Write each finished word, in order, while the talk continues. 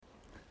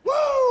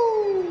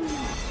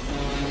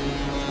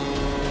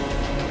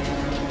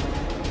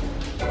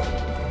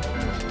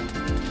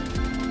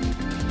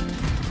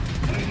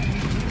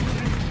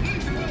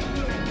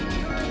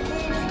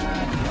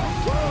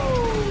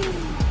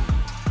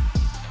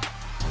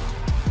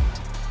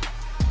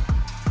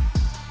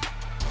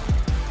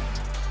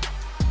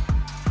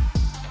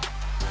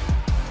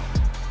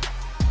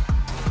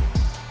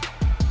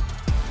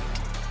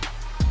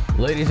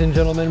Ladies and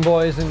gentlemen,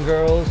 boys and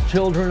girls,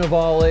 children of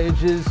all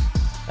ages,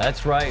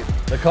 that's right,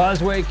 the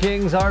Causeway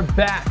Kings are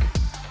back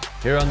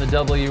here on the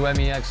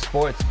WMEX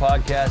Sports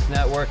Podcast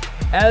Network,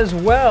 as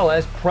well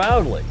as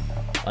proudly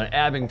on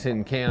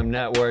Abington Cam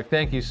Network.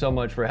 Thank you so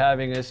much for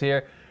having us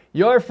here.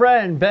 Your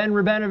friend, Ben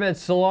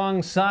Rabinovitz,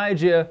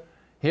 alongside you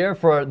here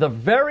for the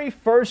very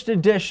first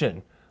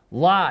edition,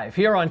 live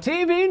here on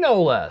TV, no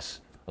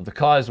less, of the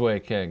Causeway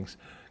Kings.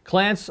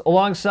 Clance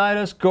alongside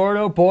us,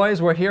 Gordo,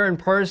 boys, we're here in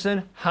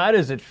person. How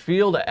does it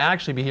feel to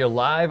actually be here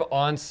live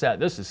on set?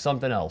 This is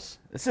something else.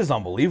 This is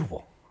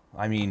unbelievable.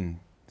 I mean,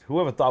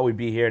 whoever thought we'd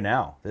be here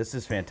now? This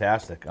is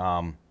fantastic.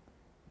 You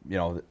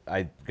know,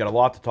 I got a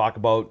lot to talk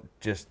about.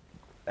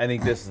 I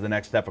think this is the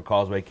next step for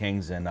Causeway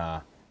Kings, and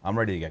I'm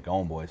ready to get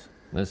going, boys.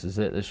 This is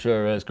it. This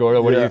sure is.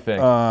 Gordo, what do you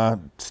think?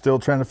 Still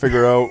trying to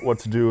figure out what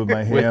to do with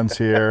my hands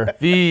here.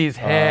 These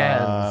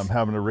hands. I'm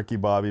having a Ricky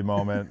Bobby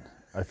moment.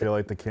 I feel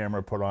like the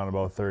camera put on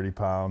about 30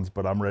 pounds,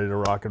 but I'm ready to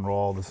rock and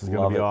roll. This is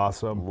going to be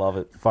awesome. Love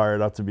it.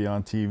 Fired up to be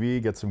on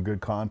TV, get some good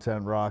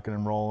content rocking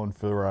and rolling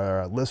for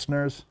our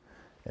listeners.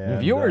 And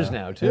viewers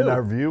now, too. And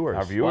our viewers.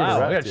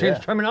 Wow, we got to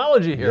change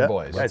terminology here,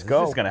 boys. Let's go.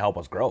 This is going to help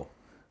us grow.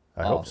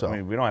 I hope so. I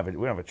mean, we don't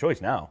have a choice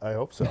now. I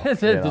hope so.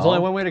 That's it. There's only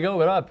one way to go,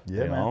 but up.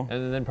 Yeah, man.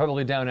 And then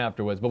probably down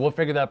afterwards. But we'll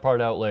figure that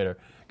part out later.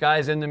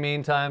 Guys, in the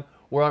meantime,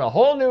 we're on a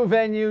whole new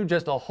venue,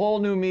 just a whole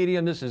new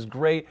medium. This is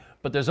great.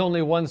 But there's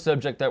only one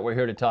subject that we're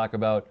here to talk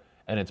about,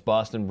 and it's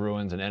Boston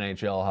Bruins and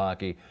NHL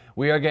hockey.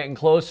 We are getting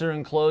closer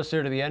and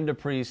closer to the end of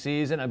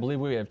preseason. I believe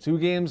we have 2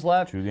 games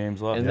left. 2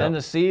 games left. And then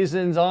the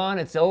season's on.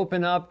 It's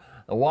open up.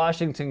 The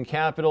Washington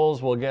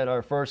Capitals will get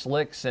our first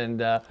licks.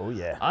 And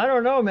I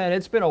don't know, man.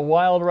 It's been a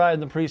wild ride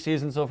in the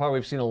preseason so far.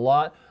 We've seen a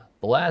lot.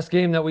 The last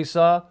game that we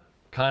saw,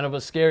 kind of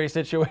a scary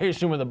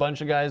situation with a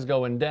bunch of guys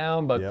going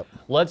down. But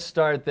let's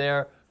start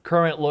there.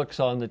 Current looks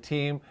on the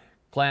team.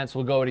 Clance,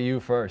 will go to you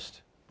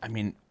first. I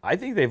mean, I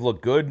think they've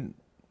looked good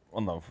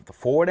on the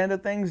forward end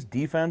of things.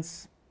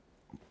 Defense,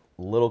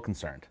 a little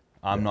concerned.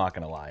 I'm not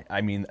going to lie.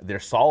 I mean, they're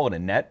solid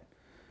in net.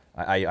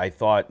 I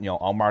thought, you know,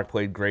 Allmark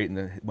played great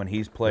when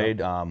he's played.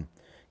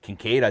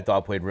 Kincaid, I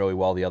thought, played really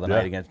well the other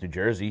night against New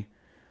Jersey.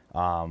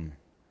 I'm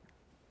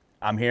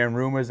hearing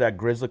rumors that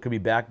Grizzly could be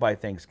back by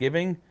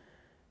Thanksgiving,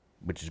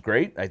 which is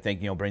great. I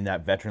think, you know, bring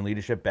that veteran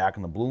leadership back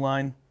on the blue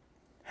line.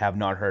 Have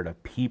not heard a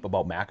peep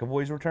about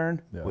McAvoy's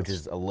return, which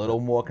is a little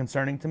more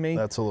concerning to me.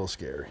 That's a little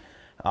scary.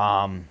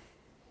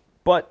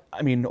 But,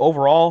 I mean,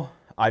 overall,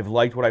 I've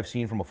liked what I've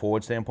seen from a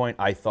forward standpoint.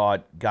 I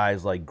thought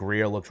guys like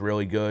Greer looks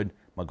really good.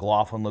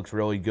 McLaughlin looks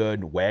really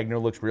good. Wagner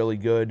looks really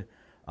good.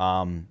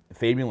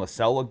 Fabian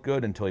Lysell looked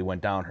good until he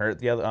went down hurt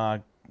the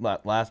other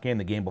last game,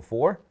 the game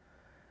before.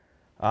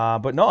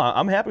 But no,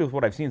 I'm happy with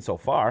what I've seen so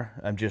far.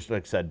 I'm just,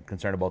 like I said,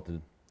 concerned about the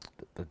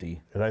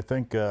D. And I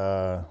think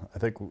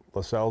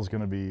Lysell's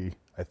going to be.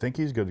 I think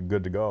he's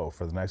good to go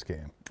for the next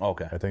game.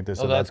 Okay. I think they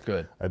said that's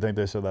good. I think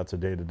they said that's a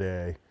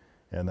day-to-day.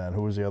 And then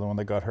who was the other one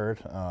that got hurt?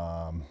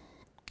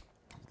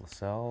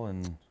 Lysell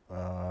and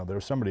there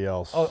was somebody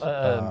else.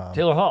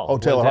 Taylor Hall. Oh,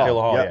 Taylor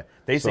Hall. Yeah.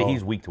 They say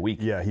he's week to week.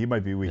 Yeah, he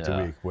might be week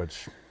to week,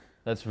 which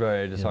that's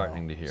very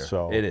disheartening to hear.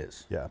 So it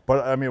is. Yeah,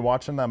 but I mean,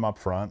 watching them up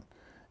front,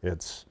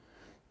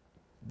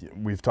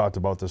 we've talked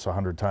about this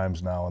 100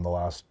 times now in the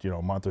last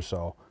month or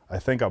so. I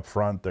think up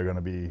front they're going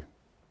to be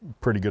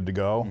pretty good to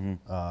go.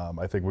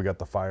 I think we got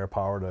the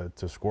firepower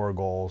to score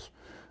goals.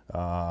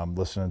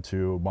 Listening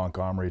to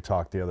Montgomery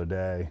talk the other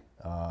day,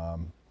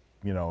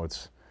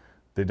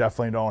 they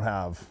definitely don't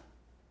have,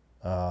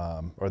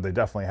 or they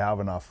definitely have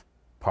enough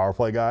power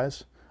play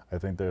guys. I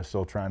think they're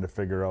still trying to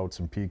figure out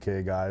some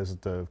PK guys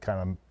to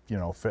kind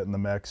of, fit in the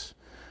mix.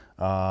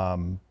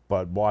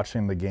 But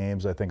watching the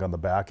games, I think on the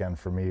back end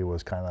for me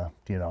was kind of,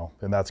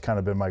 and that's kind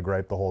of been my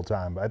gripe the whole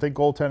time. I think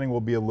goaltending will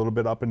be a little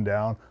bit up and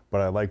down,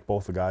 but I like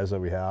both the guys that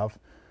we have.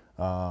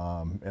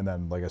 And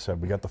then, like I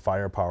said, we got the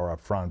firepower up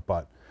front,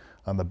 but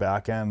on the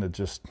back end, it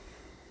just,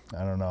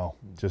 I don't know,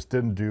 just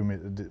didn't do me,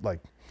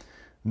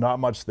 not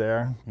much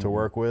there to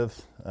work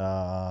with.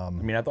 I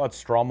mean, I thought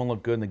Strawman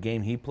looked good in the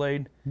game he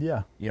played.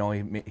 Yeah.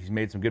 He's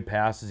made some good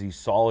passes. He's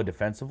solid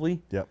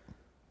defensively. Yep.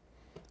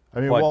 I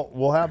mean,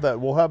 we'll have that,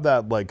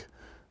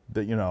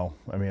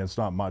 I mean, it's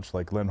not much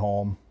like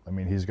Lindholm. I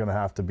mean, he's going to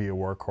have to be a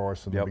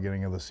workhorse in the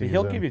beginning of the season.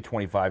 He'll give you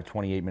 25,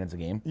 28 minutes a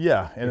game.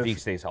 Yeah. And if he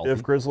stays healthy.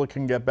 If Grizzly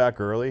can get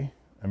back early,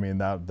 I mean,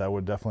 that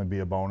would definitely be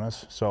a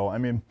bonus. So, I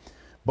mean,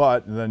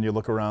 but then you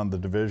look around the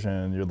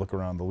division, you look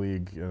around the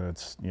league, and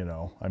it's,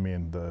 I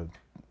mean,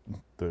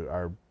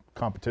 our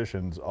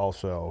competition's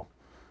also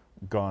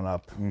gone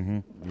up,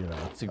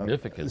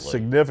 significantly.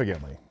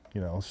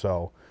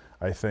 So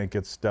I think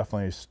it's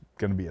definitely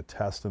going to be a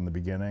test in the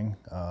beginning.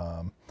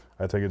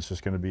 I think it's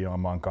just going to be on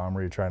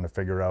Montgomery trying to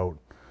figure out,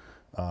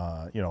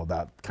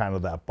 that kind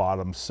of that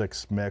bottom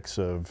 6 mix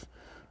of,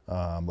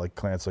 like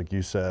Clance, like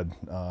you said.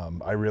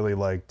 I really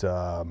liked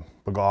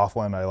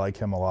McLaughlin. I like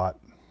him a lot.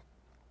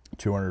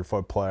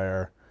 200-foot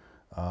player.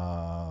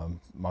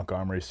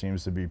 Montgomery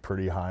seems to be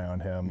pretty high on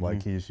him.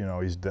 Like he's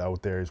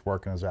out there, he's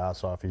working his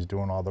ass off, he's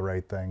doing all the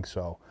right things.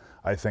 So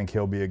I think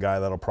he'll be a guy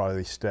that'll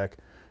probably stick.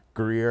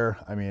 Greer,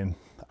 I mean,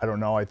 I don't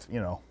know.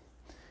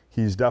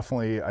 He's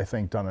definitely, I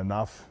think, done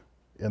enough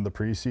in the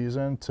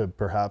preseason to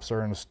perhaps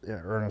earn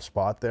a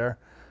spot there.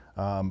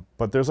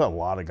 But there's a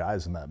lot of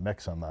guys in that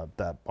mix on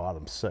that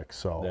bottom six.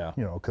 So, Yeah.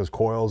 because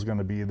Coyle's going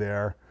to be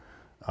there.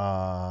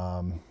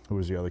 Who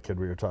was the other kid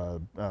we were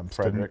talking?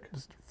 Frederick.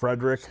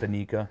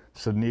 Stanika.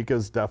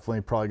 Stanika's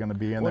definitely probably going to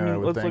be in there. I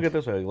would Let's think. look at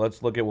this way.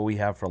 Let's look at what we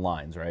have for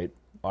lines, right?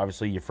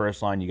 Obviously, your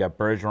first line, you got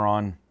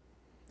Bergeron.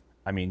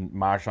 I mean,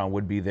 Marchand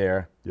would be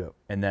there. Yep.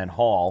 And then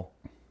Hall.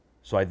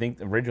 So I think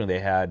originally they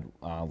had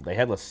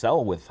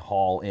Lascelles with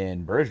Hall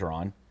and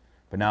Bergeron,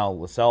 but now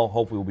Lascelles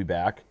hopefully will be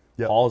back.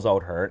 Yep. Hall's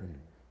out hurt.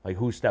 Like,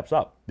 who steps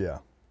up? Yeah.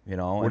 What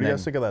What do you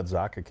guys think of that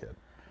Zacha kid?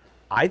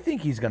 I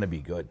think he's going to be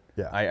good.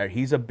 Yeah.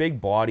 He's a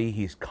big body.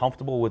 He's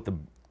comfortable with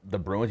the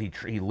Bruins.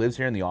 He lives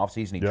here in the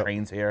offseason. He Yep.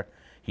 trains here.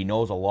 He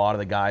knows a lot of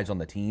the guys on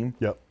the team.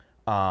 Yep.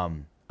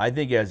 I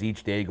think as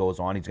each day goes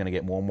on, he's going to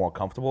get more and more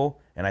comfortable,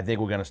 and I think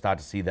we're going to start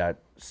to see that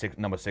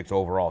number 6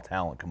 overall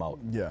talent come out.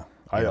 Yeah,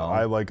 You know?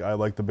 I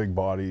like the big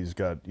body he's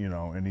got,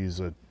 and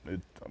he's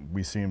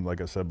we seem,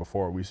 like I said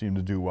before, we seem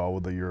to do well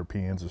with the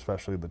Europeans,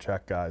 especially the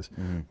Czech guys.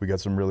 Mm-hmm. We got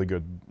some really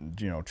good,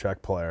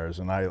 Czech players,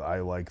 and I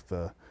like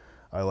the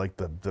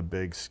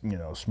big,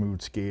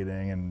 smooth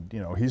skating,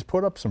 and he's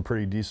put up some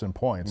pretty decent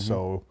points.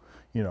 So,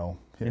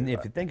 And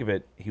if you think of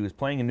it, he was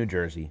playing in New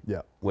Jersey,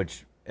 Yeah.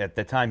 which at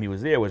the time he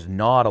was there was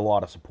not a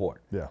lot of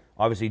support. Yeah.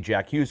 Obviously,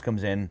 Jack Hughes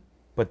comes in,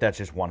 but that's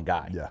just one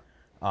guy. Yeah.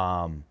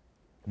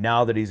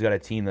 Now that he's got a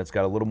team that's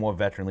got a little more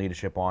veteran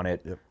leadership on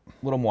it, Yep.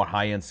 a little more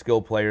high-end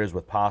skill players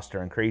with Pasta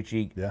and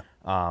Krejci, Yeah.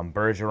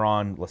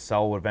 Bergeron,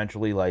 Lascelles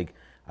eventually,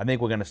 I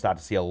think we're going to start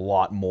to see a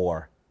lot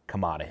more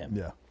come out of him.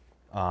 Yeah.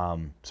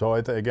 So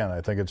I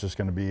think it's just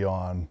going to be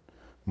on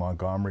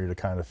Montgomery to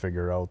kind of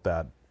figure out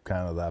that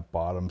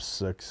bottom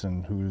six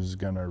and who's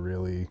going to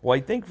really. Well,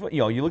 I think,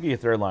 you look at your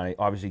third line,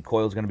 obviously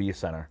Coyle's going to be your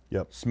center.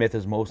 Yep. Smith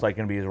is most likely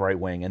going to be his right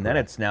wing, and then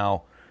it's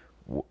now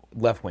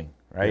left wing,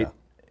 right? Yeah.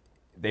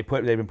 They've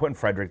been putting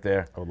Frederick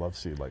there. I would love to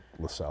see like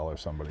Lascelles or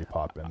somebody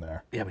pop in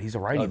there. Yeah, but he's a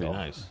righty That'd be though.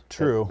 nice.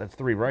 True. That's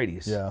 3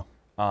 righties. Yeah.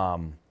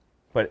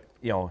 But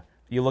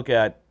you look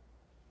at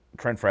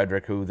Trent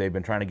Frederick, who they've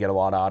been trying to get a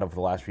lot out of for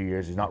the last few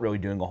years. He's not really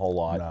doing a whole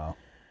lot. No.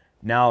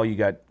 Now you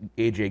got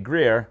AJ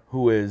Greer,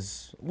 who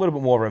is a little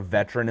bit more of a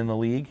veteran in the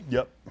league.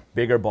 Yep.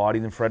 Bigger body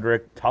than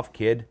Frederick, tough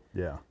kid.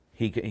 Yeah.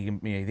 He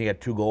had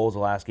 2 goals the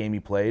last game he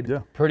played. Yeah.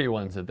 Pretty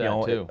ones at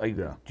that, too.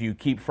 Yeah. Do you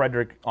keep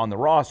Frederick on the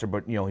roster,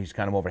 but he's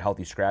kind of more of a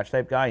healthy scratch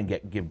type guy, and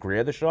give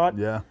Greer the shot?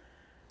 Yeah. I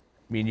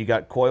mean, you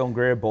got Coyle and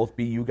Greer, both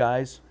BU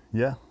guys.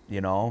 Yeah. I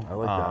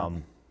like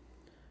that.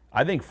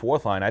 I think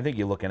fourth line, I think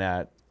you're looking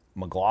at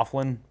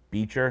McLaughlin,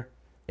 Beecher,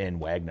 and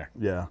Wagner.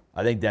 Yeah.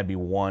 I think that'd be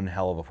one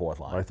hell of a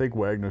fourth line. I think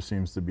Wagner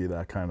seems to be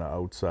that kind of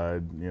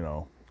outside,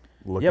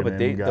 looking Yeah, but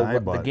in guy.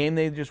 the game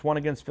they just won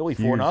against Philly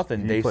He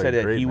 4-0, he they played said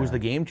that great, he was man.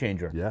 the game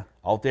changer. Yeah.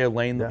 Out there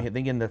laying, Yeah. I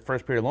think in the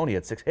first period alone, he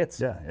had 6 hits.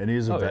 Yeah, and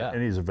he's a yeah.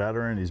 and he's a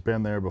veteran. He's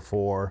been there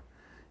before,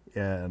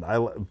 and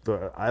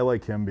I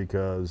like him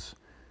because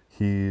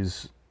he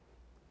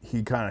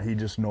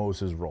just knows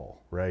his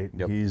role, right?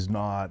 Yep. He's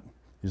not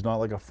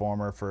like a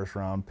former first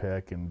round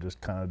pick and just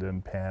kind of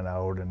didn't pan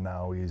out, and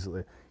now he's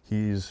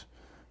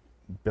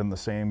been the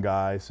same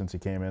guy since he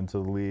came into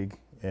the league,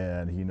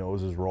 and he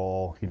knows his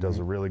role. He does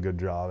a really good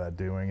job at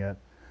doing it.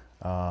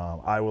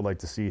 I would like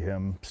to see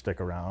him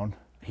stick around.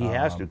 He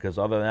has to, because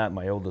other than that,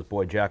 my oldest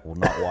boy Jack will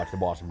not watch the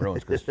Boston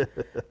Bruins because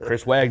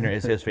Chris Wagner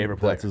is his favorite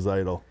player. That's his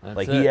idol.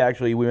 That's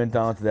We went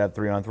down to that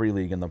 3-on-3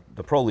 league in the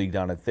pro league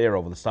down at Thayer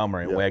over the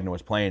summer, and Yeah. Wagner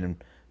was playing,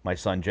 and my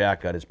son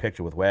Jack got his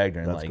picture with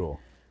Wagner. And That's cool.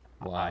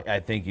 Wow. I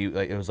think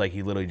it was like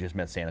he literally just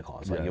met Santa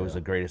Claus. Like Yeah, it was yeah.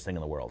 the greatest thing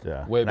in the world.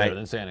 Yeah. Way And better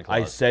than Santa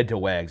I Claus. said to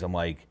Wags, I'm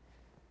like,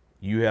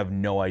 you have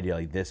no idea.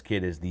 Like, this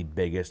kid is the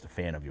biggest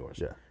fan of yours.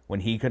 Yeah. When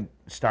he could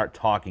start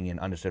talking and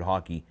understood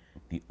hockey,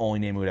 the only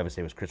name he would ever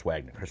say was Chris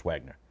Wagner. Chris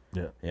Wagner.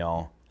 Yeah.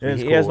 So And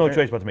it's he has cool. no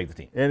choice but to make the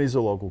team. And he's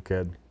a local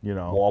kid,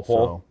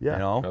 Walpole, So,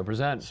 yeah.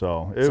 Represent.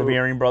 So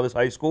Severian Brothers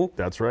High School.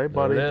 that's right,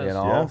 buddy. it is.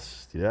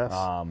 Yes. Yes.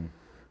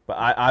 But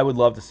I would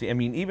love to see. I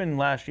mean, even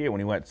last year when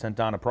he went sent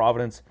down to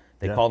Providence,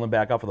 they Yeah. called him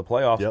back up for the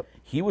playoffs. Yep.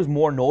 He was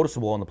more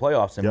noticeable in the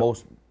playoffs than Yep.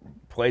 most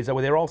plays that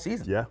were there all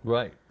season. yeah.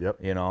 Right. Yep.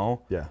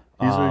 Yeah.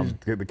 He's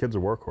the kid's a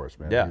workhorse,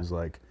 man. Yeah. He's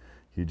like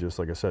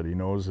I said, he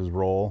knows his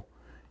role,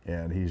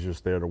 and he's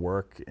just there to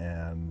work.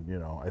 And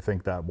I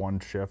think that one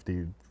shift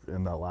in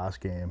that last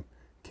game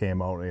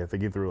came out, and I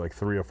think he threw like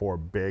 3 or 4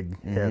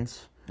 big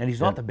hits. And he's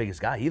not the biggest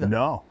guy either.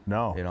 No.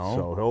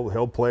 So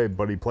he'll play,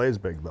 but he plays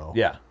big though.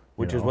 Yeah,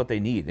 which is know? what they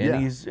need. And Yeah.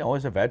 he's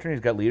he's a veteran.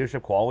 He's got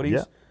leadership qualities.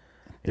 Yeah.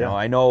 You know,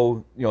 I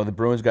know the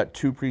Bruins got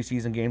 2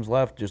 preseason games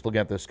left. Just looking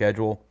at their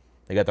schedule,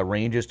 they got the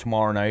Rangers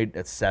tomorrow night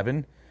at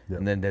 7, Yep.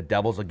 and then the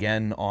Devils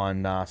again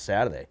on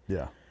Saturday.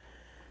 Yeah.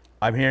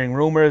 I'm hearing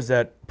rumors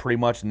that pretty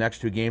much the next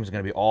 2 games are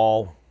going to be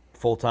all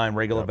full-time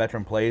regular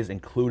veteran plays,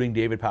 including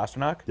David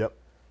Pastrnak. Yep.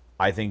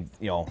 I think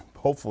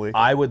Hopefully.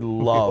 I would I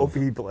love.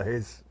 hope he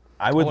plays.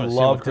 I would wanna see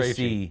him love with to Krejci.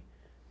 see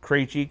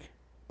Krejci,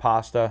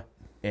 Pasta,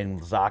 and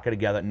Zacha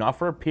together, not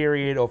for a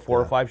period of 4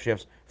 or 5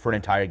 shifts, for an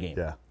entire game.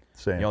 Yeah.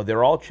 Same. You know,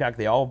 they're all checked.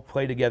 They all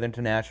play together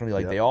internationally.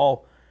 Like Yep. they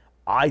all.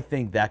 I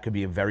think that could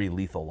be a very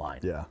lethal line.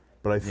 Yeah,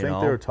 but I think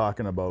know? they were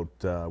talking about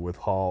with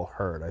Hall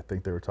hurt. I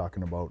think they were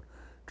talking about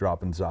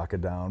dropping Zaka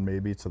down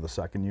maybe to the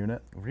second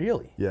unit.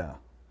 Really? Yeah.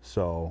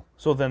 So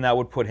then that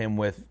would put him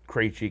with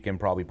Krejci and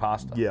probably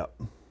Pasta. yeah.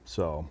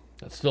 So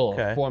That's still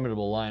Okay. a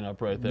formidable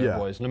lineup right there, Yeah.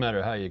 boys. No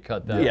matter how you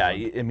cut that. Yeah,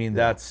 one. I mean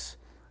that's.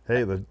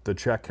 hey, the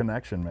Czech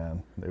connection,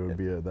 man. It would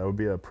be that would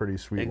be a pretty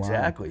sweet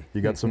Exactly. line.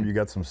 You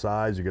got some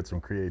size, you get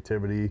some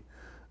creativity,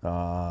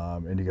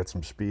 and you get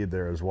some speed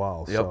there as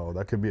well. Yep. So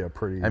that could be a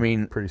pretty. I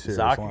mean, pretty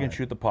serious Zaka line. can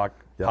shoot the puck.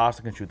 Yep.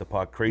 Pasta can shoot the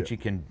puck. Krejci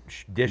can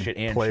dish it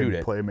and shoot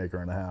it.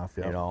 Playmaker and a half.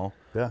 Yeah. You know.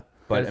 Yeah.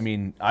 But Guys- I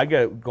mean,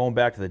 going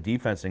back to the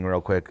defense thing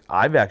real quick.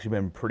 I've actually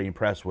been pretty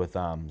impressed with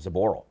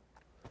Zaboral.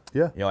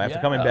 Yeah. You know, after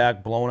Yeah. coming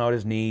back, blowing out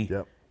his knee.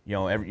 Yep.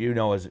 You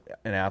know, as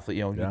an athlete,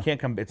 you know, Yeah. you can't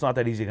come. It's not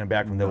that easy to come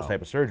back from those No.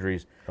 type of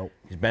surgeries. Nope.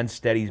 He's been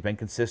steady. He's been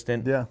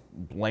consistent. Yeah.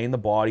 Laying the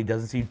body.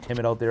 Doesn't seem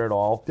timid out there at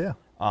all. Yeah.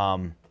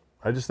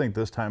 I just think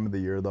this time of the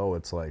year, though,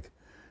 it's like,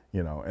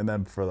 you know, and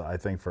then I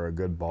think for a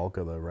good bulk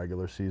of the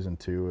regular season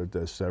too, it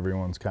just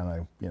everyone's kind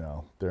of, you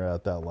know, they're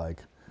at that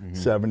like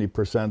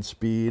 70%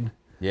 speed,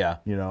 Yeah.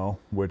 you know,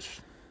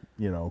 which,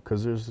 you know,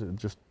 because there's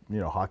just, you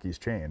know, hockey's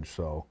changed,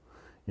 so,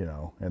 you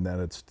know, and then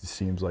it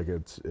seems like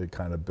it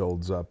kind of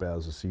builds up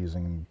as the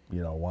season,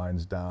 you know,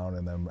 winds down,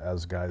 and then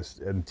as guys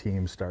and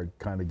teams start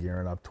kind of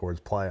gearing up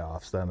towards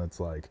playoffs, then it's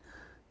like,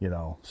 you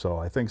know, so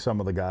I think some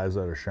of the guys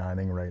that are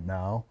shining right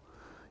now,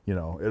 you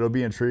know, it'll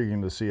be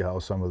intriguing to see how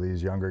some of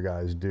these younger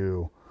guys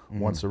do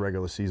once the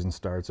regular season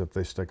starts, if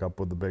they stick up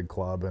with the big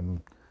club,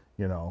 and,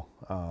 you know,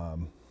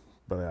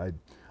 but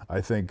I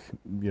think,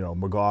 you know,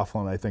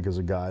 McLaughlin, I think, is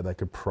a guy that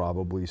could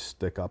probably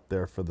stick up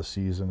there for the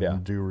season Yeah.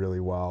 and do really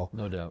well.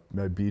 No doubt.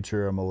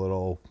 Beecher, I'm a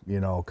little, you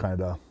know,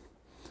 kind of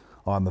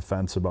on the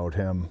fence about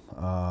him.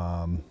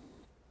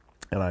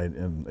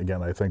 And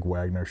again, I think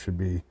Wagner should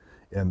be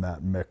in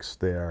that mix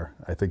there.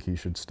 I think he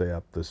should stay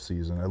up this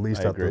season, at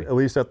least at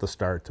least at the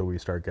start, till we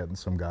start getting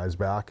some guys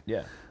back.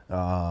 Yeah.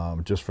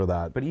 Just for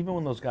that. But even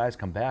when those guys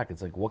come back,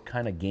 it's like, what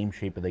kind of game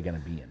shape are they going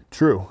to be in?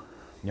 True.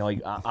 You know,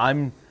 like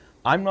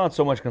I'm not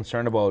so much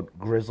concerned about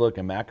Grzelcyk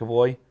and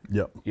McAvoy.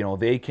 Yep. You know,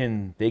 they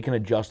can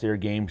adjust their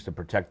games to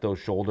protect those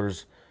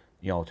shoulders.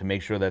 You know, to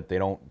make sure that they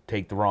don't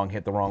hit the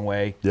wrong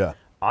way. Yeah.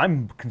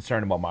 I'm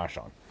concerned about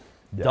Marchand.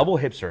 Yeah. Double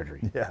hip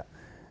surgery. Yeah.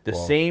 The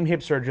same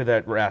hip surgery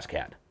that Rask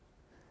had.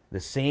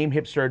 The same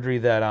hip surgery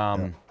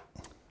that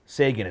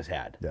Sagan has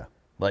had. Yeah.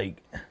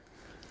 Like,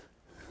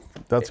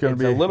 That's going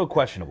it's to be a little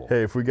questionable.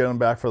 Hey, if we get him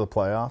back for the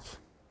playoffs,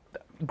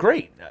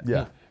 Great.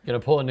 yeah. Gonna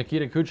pull a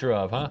Nikita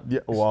Kucherov, huh? Yeah,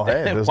 well,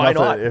 hey, there's Why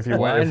nothing. not? If you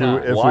Why win,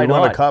 not? if Why we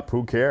win a not? cup,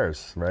 who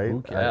cares, right?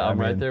 Yeah, I'm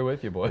right mean, there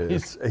with you,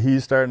 boys.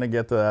 He's starting to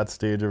get to that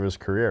stage of his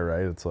career,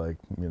 right? It's like,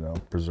 you know,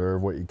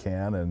 preserve what you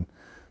can, and,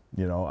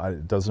 you know,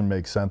 it doesn't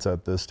make sense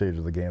at this stage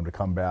of the game to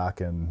come back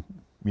and,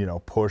 you know,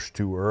 push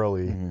too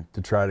early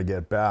to try to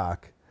get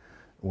back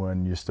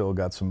when you still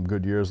got some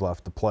good years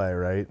left to play,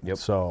 right? Yep.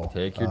 So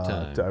Take your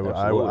time.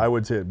 I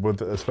would say,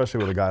 especially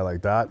with a guy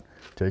like that,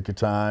 take your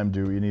time,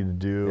 do what you need to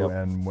do, Yep.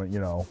 and when, you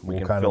know, We we'll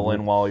can kind fill of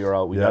in while you're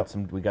out. We Yep.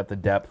 got the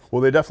depth.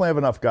 Well, they definitely have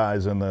enough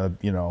guys in the,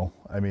 you know,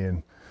 I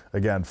mean,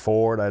 again,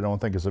 forward, I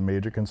don't think is a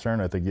major concern.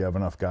 I think you have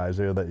enough guys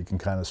there that you can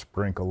kind of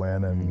sprinkle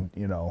in and,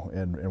 you know,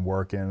 and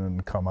work in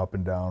and come up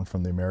and down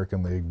from the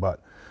American League.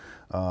 But,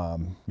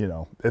 you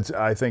know,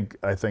 I think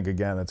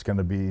again, it's going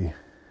to be,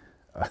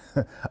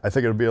 I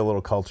think it'll be a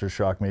little culture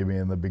shock maybe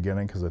in the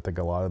beginning, because I think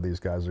a lot of these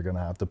guys are going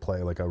to have to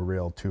play like a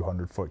real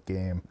 200-foot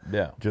game.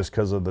 Yeah. Just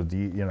because of the,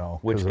 you know.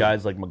 Which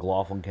guys like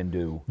McLaughlin can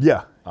do.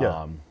 Yeah,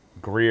 yeah.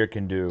 Greer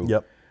can do.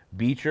 Yep.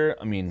 Beecher,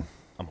 I mean,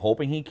 I'm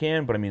hoping he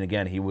can, but I mean,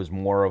 again, he was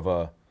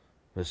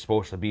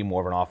supposed to be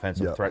more of an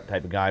offensive Yep. threat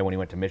type of guy when he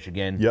went to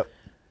Michigan. Yep.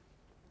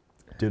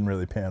 Didn't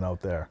really pan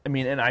out there. I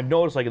mean, and I've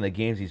noticed like in the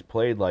games he's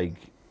played, like,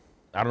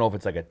 I don't know if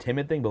it's like a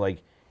timid thing, but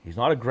like he's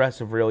not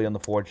aggressive really on the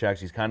forechecks.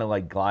 He's kind of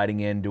like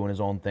gliding in, doing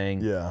his own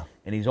thing. Yeah.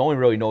 And he's only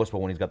really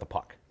noticeable when he's got the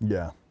puck.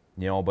 Yeah.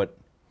 You know, but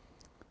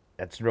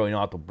that's really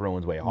not the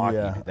Bruins' way of hockey,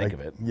 if you think of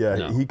it. Yeah,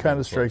 No, he kind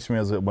not of strikes me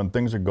as that when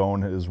things are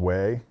going his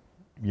way,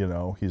 you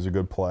know, he's a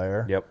good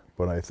player. Yep.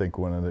 But I think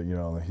when, you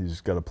know, he's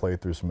got to play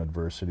through some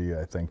adversity,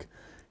 I think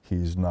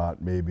he's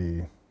not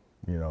maybe,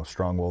 you know,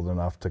 strong-willed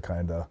enough to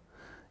kind of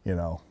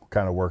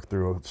work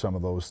through some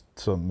of those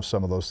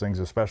things,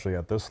 especially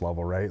at this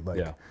level, right? Like,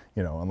 Yeah.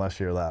 you know, unless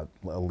you're that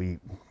elite,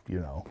 you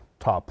know,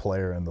 top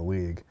player in the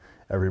league,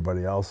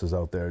 everybody else is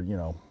out there, you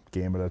know,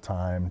 game at a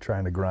time,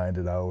 trying to grind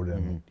it out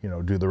and, you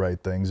know, do the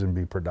right things and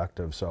be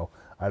productive. So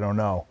I don't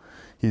know.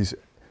 He's,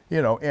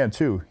 you know, and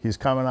too, he's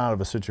coming out of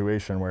a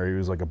situation where he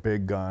was like a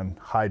big gun,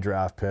 high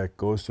draft pick,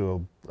 goes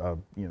to a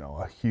you know,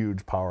 a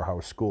huge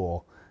powerhouse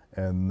school,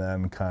 and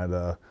then kind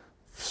of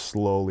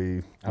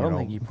slowly, I don't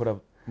think he put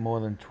up more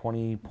than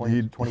 20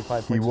 points, 25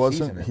 points he a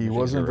wasn't season. he Michigan,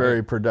 wasn't right?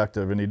 very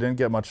productive, and he didn't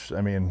get much.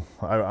 I mean,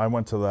 I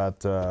went to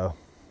that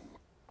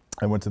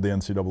I went to the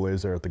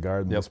NCAAs there at the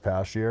Garden Yep. this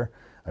past year.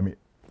 I mean,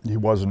 he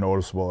wasn't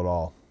noticeable at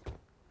all.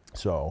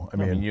 So I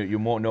mean, you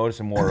won't notice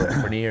him more.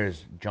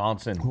 Berniers,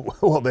 Johnson.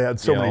 well, they had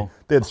so You many. know,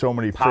 They had so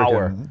many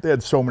power. freaking. They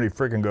had so many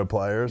freaking good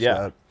players. Yeah.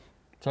 that-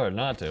 It's hard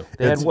not to.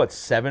 They had It's- what,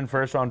 7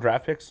 first-round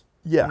draft picks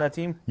yeah. on that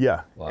team?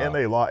 Yeah, Wow. and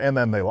they lost, and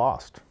then they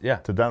lost. Yeah.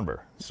 To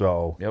Denver.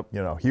 So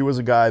Yep. he was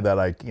a guy that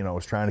I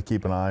was trying to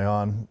keep an eye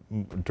on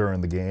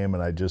during the game,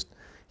 and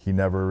he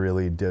never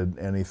really did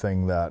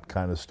anything that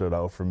kind of stood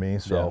out for me.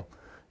 So,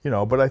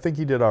 but I think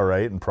he did all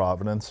right in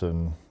Providence,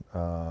 and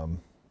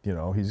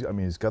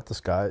he's got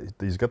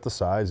the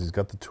size, he's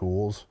got the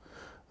tools.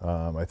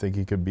 I think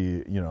he could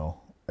be,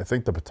 I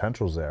think the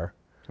potential's there.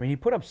 I mean, he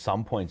put up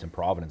some points in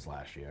Providence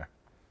last year.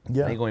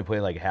 Yeah. I think he only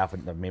played like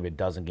maybe a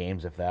dozen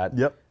games, if that.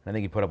 Yep. And I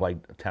think he put up like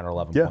 10 or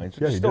 11 Yeah, points,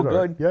 which yeah, is he still did all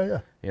right.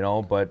 good.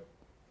 Yeah. But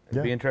it'd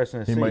Yeah. be interesting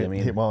to He see. might, I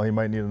mean, he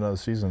might need another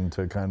season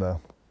to kind of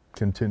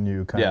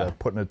continue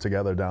putting it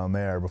together down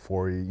there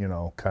before he,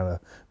 kind of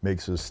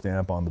makes his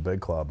stamp on the big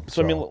club.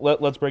 so I mean,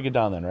 let's break it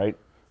down then, right?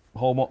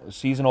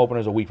 Season opener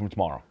is a week from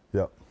tomorrow.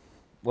 Yep.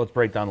 Let's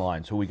break down the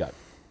lines. Who we got?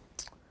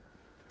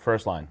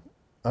 First line.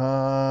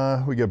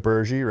 We get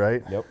Bergie,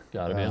 right? Yep.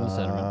 Got to be on the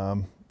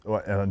centerman.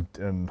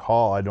 And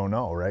Hall, I don't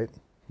know, right?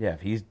 Yeah,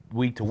 if he's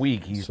week to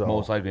week, he's So,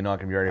 most likely not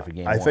going to be ready for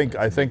game I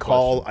one. think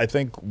Hall. I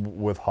think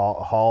with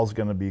Hall's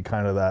going to be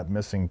kind of that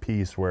missing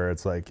piece where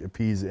it's like if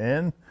he's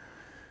in,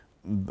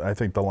 I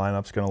think the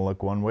lineup's going to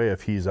look one way.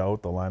 If he's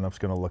out, the lineup's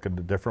going to look a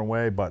different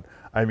way. But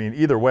I mean,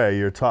 either way,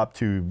 your top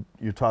two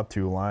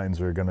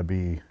lines are going to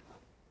be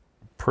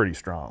pretty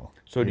strong.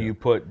 So do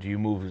you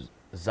move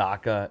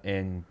Zaka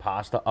and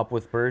Pasta up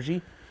with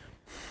Bergie,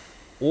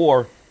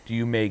 or do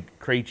you make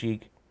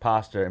Krejci,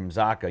 Pasta, and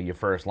Zaka your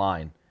first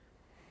line,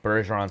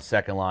 Bergeron on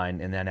second line,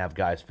 and then have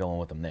guys filling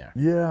with them there?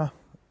 Yeah,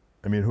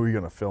 I mean, who are you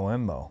going to fill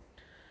in though?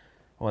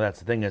 Well, that's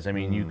the thing is, I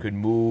mean, you could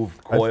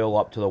move Coyle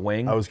up to the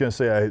wing. I was going to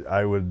say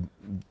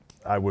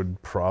I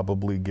would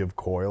probably give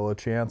Coyle a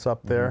chance up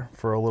there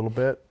for a little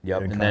bit.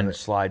 Yep, and then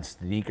slide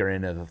Sneaker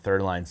into the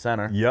third line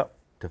center. Yep.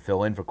 To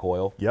fill in for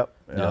Coyle. Yep.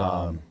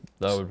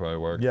 That would probably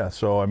work. Yeah.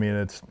 So I mean,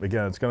 it's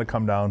going to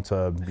come down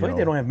to. I feel like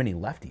they don't have many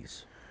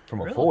lefties from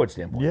a forward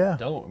standpoint. Yeah.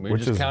 Don't. We Which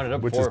just is- counted up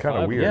which 4 is or kinda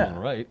 5 weird. of them,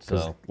 Yeah. right?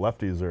 Because So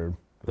lefties are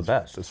The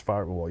best. As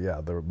far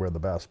we're the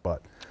best,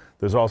 but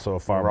there's also a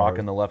far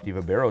Rocking more. the lefty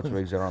Vibero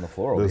twigs that are on the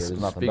floor over here. There's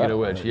nothing speaking better. of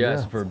which,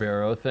 yes, for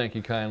Barrow, thank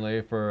you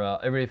kindly for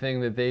everything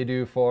that they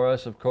do for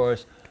us. Of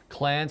course,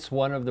 Clance,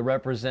 one of the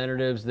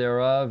representatives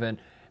thereof, and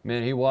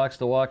man, he walks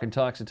the walk and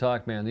talks the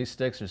talk. Man, these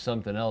sticks are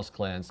something else,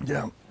 Clance.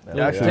 Yeah.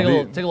 Take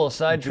a little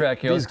sidetrack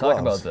here. Let's talk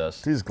about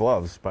this. These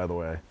gloves, by the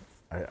way,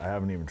 I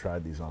haven't even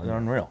tried these on. They're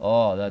yet. unreal.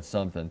 Oh, that's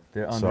something.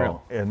 They're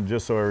unreal. So, and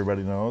just so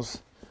everybody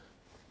knows,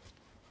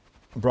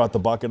 brought the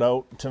bucket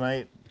out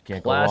tonight.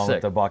 Can't go wrong Classic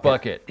with the bucket.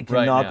 bucket You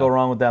right cannot now. go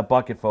wrong with that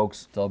bucket,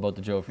 folks. It's all about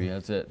the Jofi.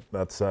 That's it.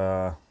 That's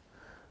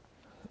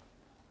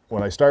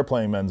when I start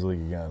playing men's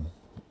league again.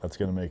 That's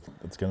gonna make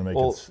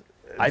Well, it.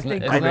 I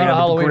think it's not a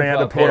Halloween grand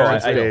bucket.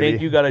 appearance, I baby.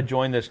 think you got to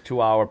join this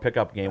 2-hour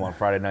pickup game on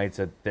Friday nights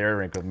at their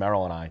rink with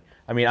Merrill and I.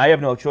 I mean, I have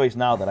no choice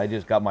now that I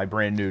just got my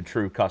brand new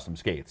True custom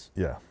skates,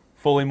 Yeah.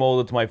 fully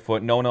molded to my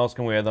foot. No one else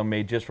can wear them.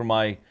 Made just for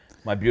my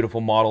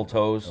beautiful model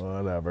toes.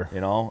 Whatever. You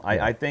know,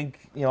 I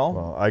think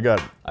Well, I got.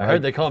 I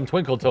heard they call them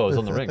twinkle toes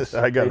on the rinks.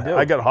 I got. do.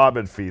 I got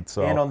Hobbit feet,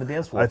 so And on the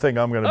dance floor. I think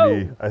I'm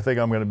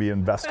gonna be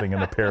investing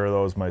in a pair of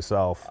those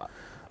myself.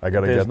 I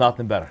gotta there's get.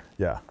 nothing better.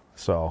 Yeah.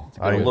 So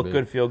I I look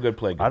good, feel good,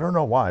 play good. I don't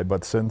know why,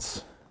 but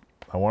since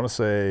I want to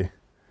say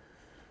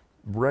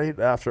right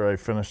after I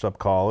finished up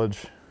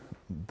college,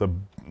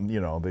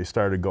 they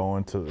started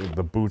going to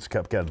the boots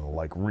kept getting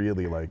like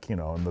really like and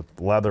the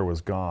leather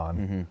was gone.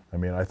 Mm-hmm. I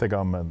mean, I think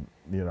I'm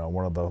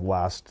one of the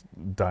last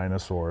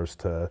dinosaurs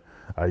to.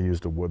 I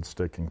used a wood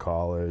stick in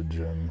college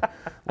and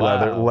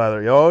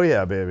leather. Oh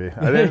yeah, baby.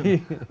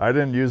 I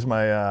didn't use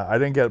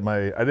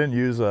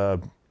a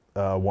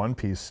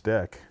one-piece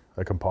stick,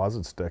 a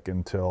composite stick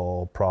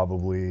until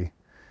probably.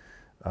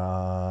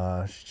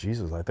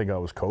 Jesus, I think I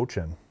was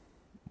coaching.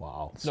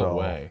 Wow. So,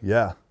 way.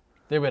 Yeah.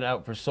 They went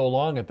out for so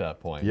long at that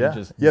point. You Yeah.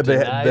 just Yeah.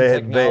 denied They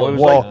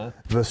technology, well, huh?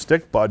 the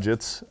stick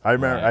budgets. I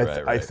remember. Right,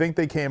 I right. think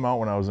they came out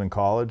when I was in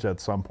college at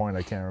some point.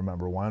 I can't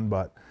remember when,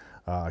 but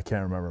I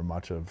can't remember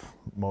much of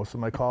most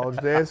of my college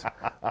days.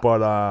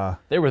 But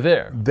They were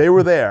there. they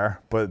were there.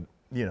 But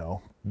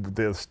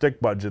the stick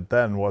budget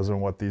then wasn't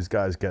what these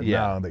guys get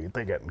Yeah. now.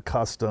 They're getting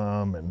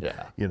custom and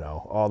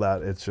all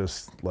that. It's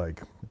just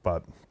like,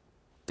 but.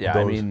 Yeah,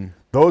 Those, I mean,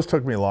 those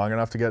took me long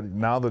enough to get.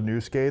 Now the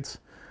new skates,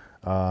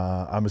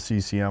 I'm a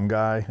CCM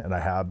guy, and I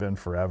have been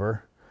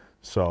forever.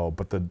 So,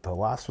 but the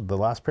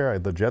last pair,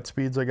 the Jet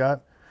Speeds I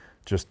got,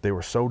 they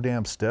were so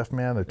damn stiff,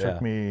 man. It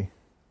took me.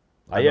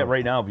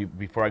 right now,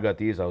 before I got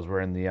these, I was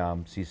wearing the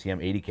CCM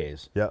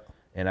 80Ks. Yeah.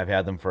 And I've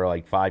had them for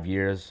like 5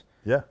 years.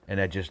 Yeah. And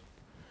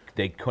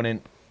they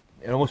couldn't,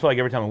 it almost felt like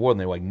every time I wore them,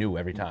 they like knew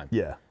every time.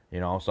 Yeah.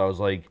 So I was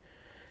like,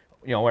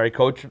 where I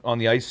coach on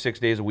the ice 6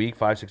 days a week,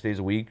 5-6 days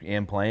a week,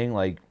 and playing,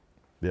 like,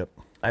 Yep.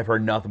 I've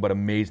heard nothing but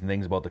amazing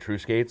things about the True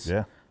skates.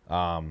 Yeah.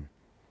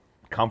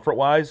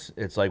 Comfort-wise,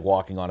 it's like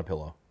walking on a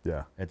pillow.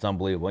 Yeah. It's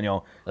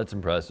unbelievable. That's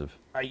impressive.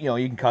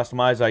 You can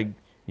customize.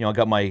 You know, I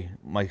got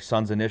my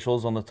son's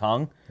initials on the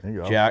tongue. There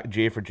you go. Jack,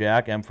 J for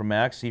Jack, M for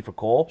Max, C for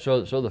Cole.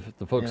 Show the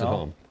folks You at know.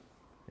 home.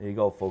 There you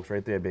go, folks,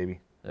 right there,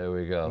 baby. There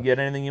we go. You get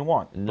anything you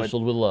want. But,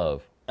 Initialed with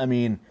love. I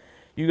mean,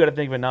 you got to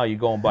think of it now. You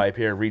go and buy a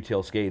pair of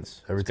retail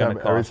skates. Every It's gonna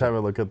time cost I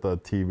look at the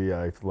TV,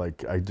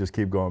 I just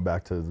keep going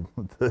back to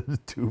the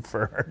two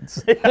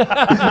ferns with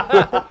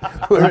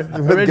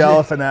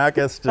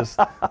Galifianakis. Just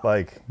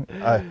like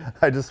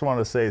I just want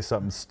to say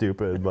something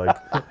stupid. Like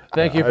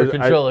Thank you for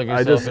controlling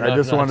yourself. I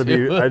just want to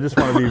be I just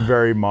want to be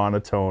very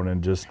monotone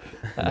and just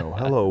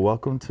hello,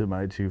 welcome to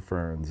my two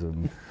ferns,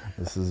 and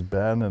this is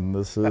Ben, and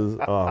this is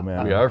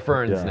man. We are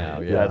ferns Yeah.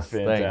 now. Yeah. Yes, That's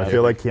thank fantastic. I you.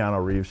 feel like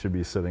Keanu Reeves should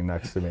be sitting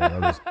next to me, and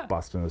I'm just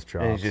busting his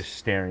chops. And he's just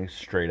staring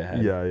straight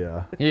ahead.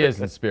 Yeah. He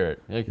is in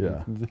spirit.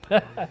 Yeah.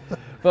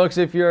 Folks,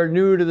 if you're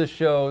new to the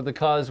show, the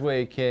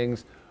Causeway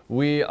Kings,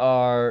 we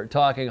are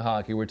talking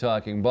hockey. We're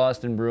talking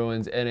Boston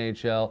Bruins,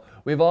 NHL.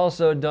 We've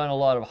also done a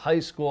lot of high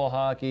school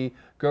hockey,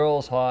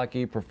 girls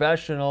hockey,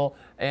 professional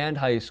and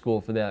high school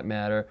for that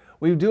matter.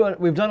 We've done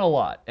a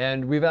lot,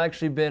 and we've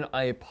actually been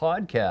a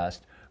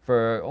podcast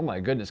for, oh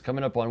my goodness,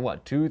 coming up on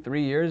what,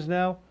 2-3 years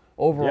now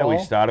overall? Yeah,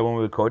 we started when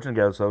we were coaching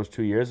together, so that was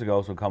 2 years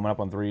ago, so coming up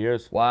on 3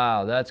 years.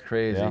 Wow, that's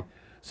crazy. Yeah.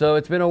 So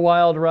it's been a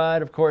wild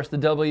ride. Of course, the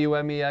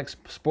WMEX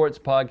Sports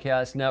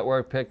Podcast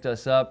Network picked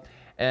us up.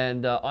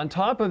 And on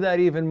top of that,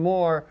 even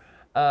more,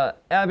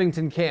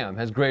 Abington Cam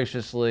has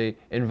graciously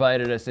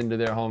invited us into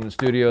their home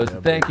studios.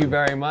 Thank you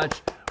very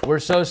much. We're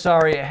so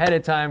sorry ahead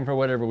of time for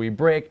whatever we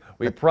break.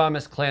 We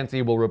promise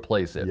Clancy will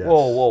replace it. Yeah.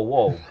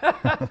 Whoa.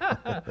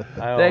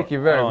 Thank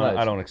you very much.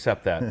 I don't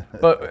accept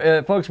that.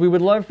 But folks, we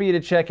would love for you to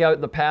check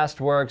out the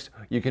past works.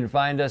 You can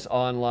find us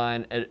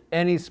online at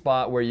any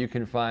spot where you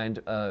can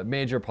find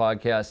major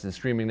podcasts and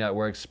streaming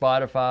networks: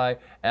 Spotify,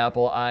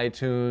 Apple,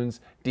 iTunes,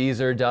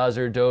 Deezer,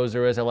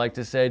 Dozer, as I like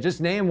to say.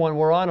 Just name one,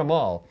 we're on them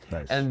all.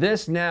 Nice. And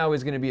this now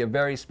is going to be a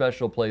very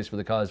special place for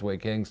the Causeway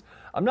Kings.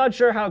 I'm not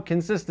sure how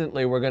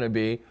consistently we're going to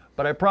be,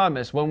 but I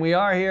promise when we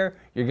are here,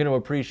 you're going to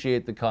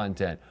appreciate the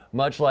content,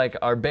 much like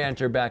our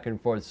banter back and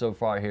forth so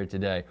far here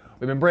today.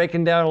 We've been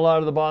breaking down a lot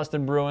of the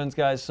Boston Bruins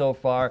guys so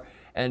far,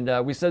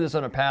 and we said this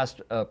on a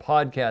past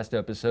podcast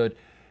episode.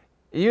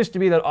 It used to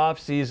be that off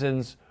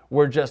seasons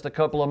were just a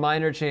couple of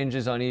minor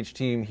changes on each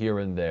team here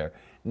and there.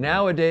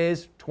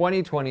 Nowadays,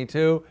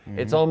 2022,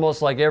 it's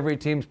almost like every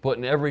team's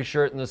putting every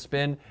shirt in the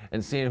spin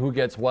and seeing who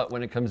gets what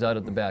when it comes out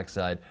at the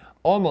backside.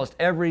 Almost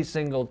every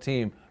single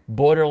team,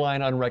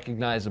 borderline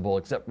unrecognizable,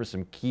 except for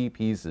some key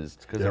pieces.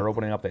 Because they're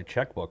opening up their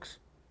checkbooks.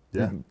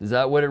 Yeah. Is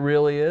that what it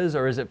really is,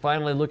 or is it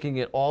finally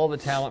looking at all the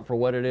talent for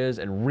what it is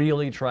and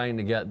really trying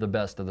to get the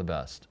best of the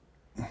best?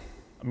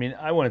 I mean,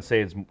 I wouldn't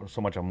say it's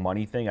so much a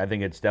money thing. I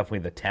think it's definitely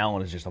the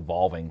talent is just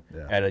evolving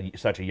at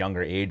such a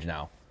younger age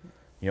now.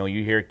 You know,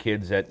 you hear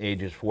kids at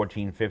ages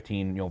 14,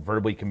 15,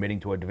 verbally committing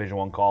to a Division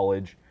I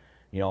college,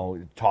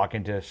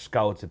 talking to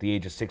scouts at the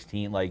age of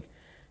 16. Like,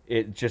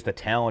 it's just the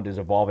talent is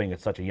evolving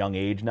at such a young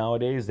age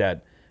nowadays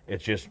that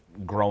it's just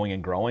growing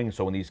and growing.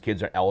 So when these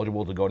kids are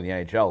eligible to go to the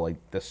NHL, like,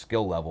 the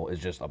skill level is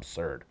just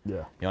absurd.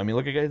 Yeah. I mean,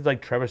 look at guys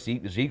like Trevor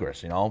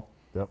Zegras,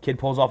 Yep. Kid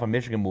pulls off a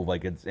Michigan move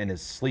like it's in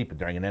his sleep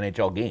during an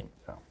NHL game.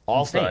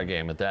 All-star insane.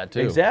 game at that, too.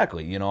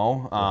 Exactly,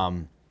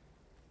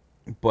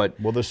 but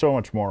Well, there's so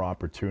much more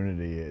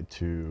opportunity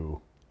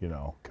to,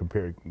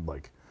 compare,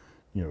 like,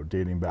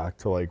 dating back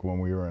to like when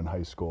we were in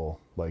high school.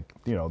 Like,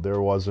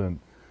 there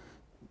wasn't,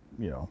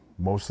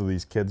 most of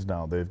these kids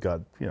now, they've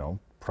got,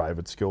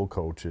 private skill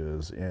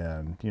coaches,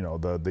 and,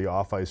 the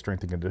off-ice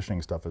strength and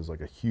conditioning stuff is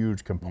like a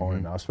huge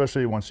component now,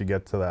 especially once you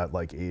get to that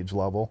like age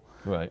level,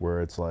 Right.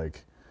 where it's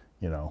like,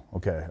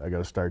 okay, I got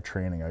to start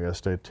training, I got to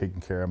start taking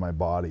care of my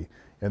body,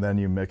 and then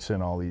you mix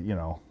in all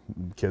the,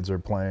 kids are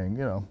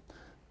playing, I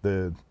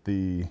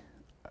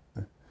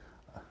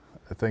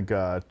think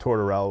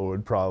Tortorella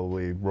would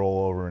probably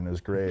roll over in his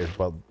grave,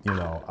 but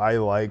I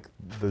like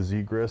the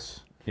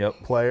Zegras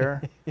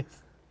player.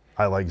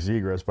 I like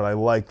Zegras, but I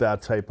like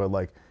that type of,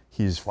 like,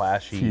 he's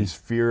flashy. He's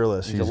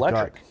fearless. He's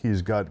electric.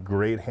 He's got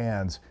great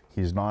hands.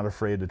 He's not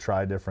afraid to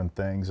try different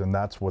things, and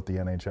that's what the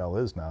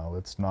NHL is now.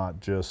 It's not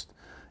just,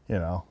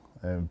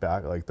 and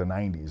back like the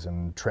 90s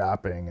and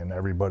trapping and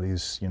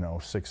everybody's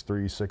 6'3",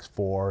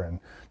 6'4", and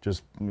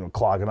just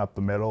clogging up the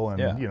middle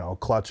and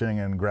clutching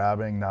and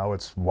grabbing. Now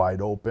it's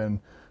wide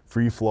open,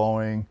 free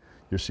flowing.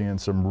 You're seeing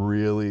some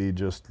really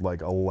just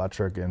like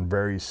electric and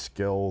very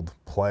skilled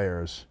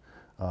players,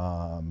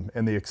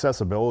 and the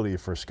accessibility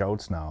for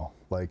scouts now.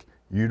 Like,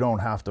 you don't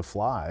have to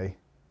fly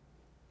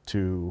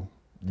to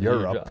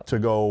Europe to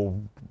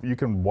go. You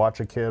can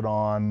watch a kid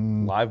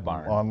on Live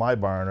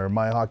Barn or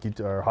My Hockey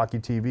or Hockey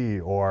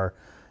TV, or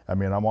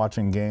I'm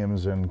watching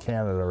games in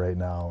Canada right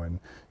now, and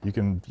you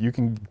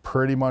can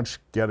pretty much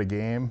get a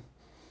game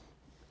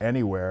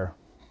anywhere,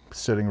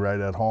 sitting right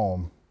at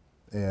home,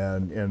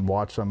 and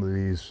watch some of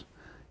these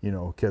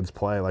kids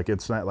play. Like,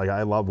 it's not like,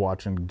 I love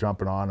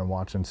jumping on and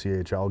watching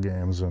CHL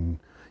games and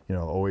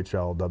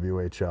OHL,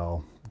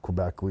 WHL,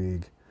 Quebec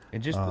League.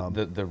 And just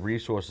the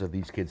resources that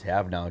these kids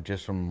have now,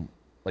 just from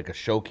like a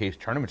showcase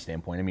tournament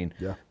standpoint. I mean,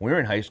 Yeah. when we were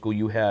in high school,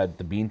 you had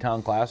the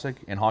Beantown Classic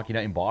and Hockey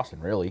Night in Boston,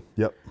 really.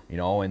 Yep. You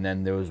know, and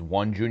then there was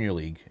one junior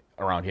league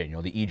around here, you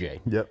know, the EJ.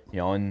 Yep. You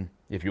know, and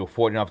if you were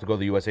fortunate enough to go to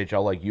the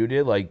USHL like you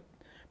did, like,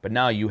 but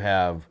now you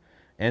have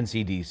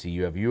NCDC,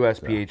 you have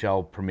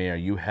USPHL Premier,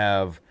 you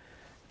have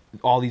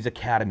all these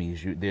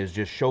academies. There's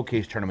just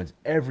showcase tournaments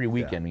every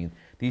weekend. Yeah. I mean,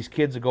 these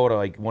kids that go to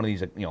like one of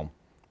these, you know,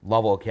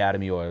 Level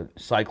Academy or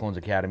Cyclones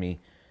Academy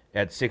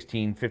at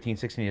 15,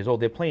 16 years old,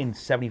 they're playing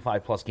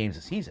 75 plus games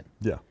a season.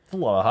 Yeah. It's a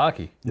lot of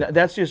hockey.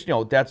 That's just, you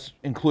know, that's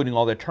including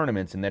all their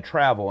tournaments and their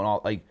travel and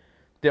all. Like,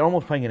 they're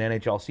almost playing an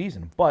NHL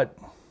season, but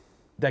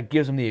that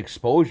gives them the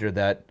exposure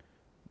that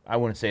I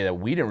wouldn't say that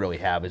we didn't really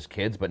have as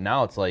kids, but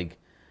now it's like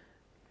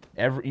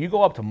you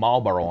go up to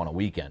Marlboro on a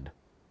weekend,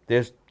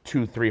 there's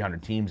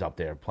 200-300 teams up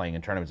there playing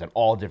in tournaments at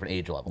all different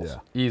age levels.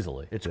 Yeah.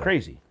 Easily. It's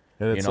crazy.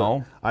 And it's you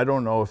know, I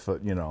don't know if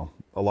you know,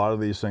 a lot of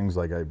these things,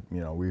 like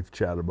we've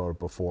chatted about it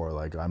before.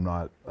 Like, I'm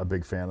not a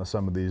big fan of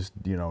some of these,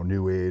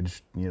 new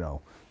age,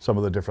 some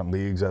of the different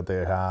leagues that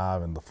they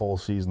have and the full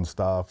season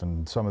stuff,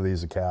 and some of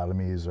these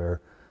academies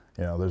are,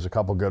 there's a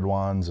couple good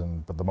ones,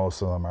 but the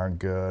most of them aren't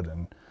good.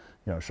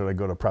 And should I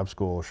go to prep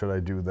school? Should I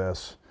do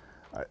this?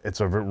 It's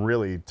a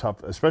really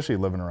tough, especially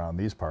living around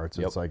these parts.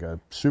 It's like a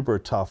super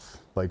tough.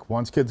 Like,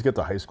 once kids get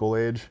to high school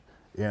age,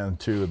 and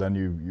two, then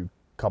you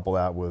couple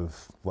that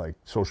with like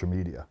social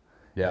media.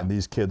 Yeah. And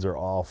these kids are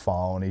all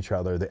following each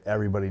other.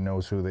 Everybody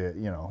knows who they,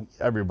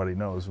 everybody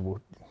knows.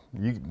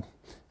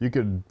 You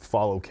could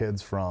follow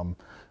kids from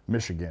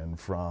Michigan,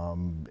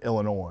 from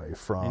Illinois,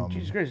 from. and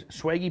Jesus Christ,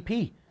 Swaggy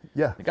P.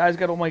 Yeah. The guy's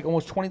got like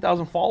almost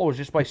 20,000 followers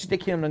just by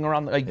stick handling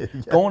around,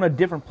 going to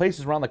different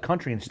places around the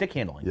country and stick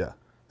handling. Yeah.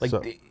 Like,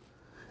 So-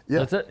 Yeah.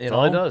 That's it. That's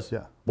all it does.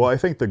 Yeah. Well, I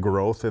think the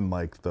growth in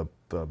like the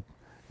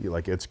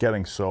it's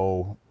getting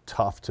so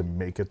tough to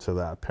make it to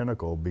that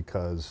pinnacle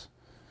because,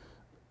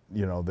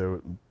 there,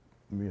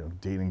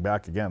 dating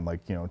back again, like,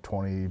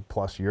 20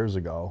 plus years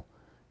ago,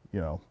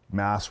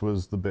 Mass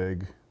was the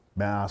big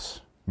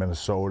Mass,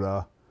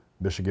 Minnesota,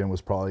 Michigan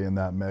was probably in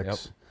that mix. Yep.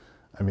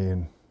 I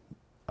mean,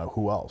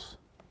 who else?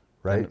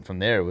 Right. and from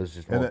there, it was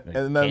just And more, then,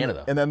 and then,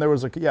 Canada. and then there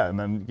was Canada.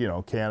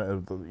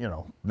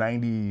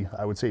 90,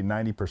 I would say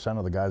 90%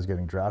 of the guys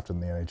getting drafted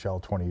in the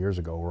NHL 20 years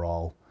ago were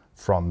all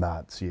from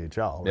that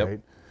CHL, Yep. right?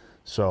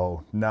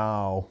 So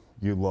now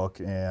you look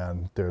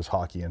and there's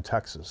hockey in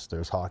Texas,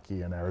 there's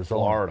hockey in Arizona,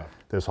 Florida.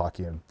 there's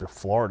hockey in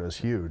Florida's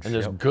huge. And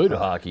there's good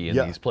hockey in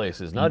yeah. these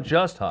places, not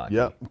just hockey.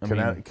 Yep.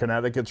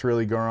 Connecticut's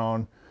really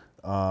grown.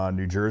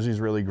 New Jersey's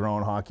really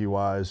grown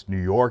hockey-wise.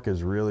 New York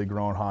is really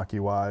grown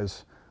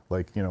hockey-wise.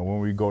 Like, when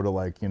we go to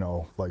like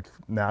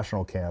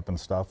national camp and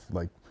stuff,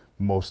 like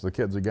most of the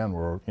kids again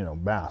were,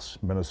 Mass,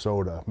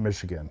 Minnesota,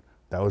 Michigan.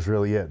 That was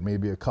really it.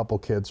 Maybe a couple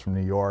kids from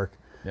New York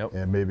Yep.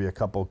 and maybe a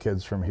couple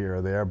kids from here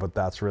or there, but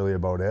that's really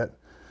about it.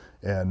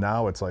 And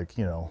now it's like,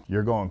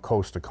 you're going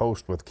coast to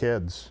coast with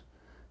kids,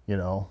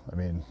 I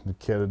mean, the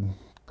kid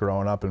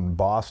growing up in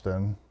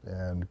Boston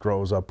and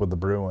grows up with the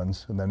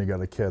Bruins, and then you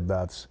got a kid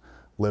that's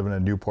living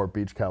in Newport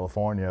Beach,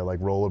 California, like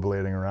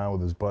rollerblading around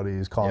with his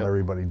buddies, calling Yep.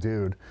 everybody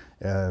dude,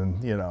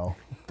 and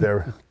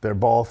they're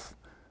both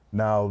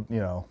now,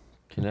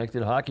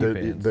 Connected hockey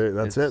fans.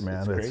 that's it,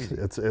 man.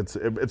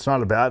 It's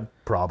not a bad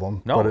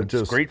problem. No, but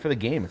it's great for the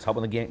game. It's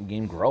helping the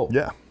game grow.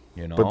 Yeah.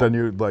 But then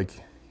you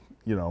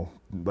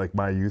like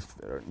my youth,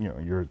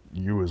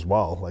 you as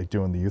well, like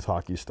doing the youth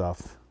hockey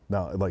stuff.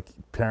 Now, like,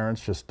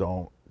 parents just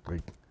don't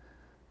like,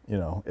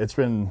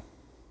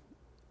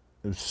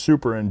 it's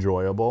super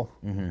enjoyable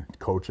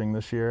coaching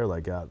this year,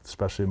 like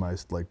especially my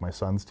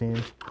son's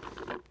teams,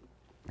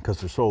 because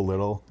they're so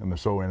little and they're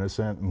so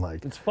innocent and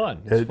like It's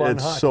fun. It's fun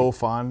it's hockey. so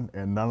fun,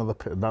 and none of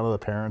the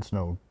parents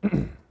know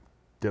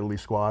diddly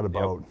squat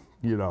about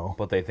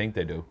But they think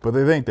they do. but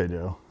they think they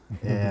do,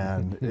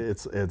 and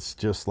it's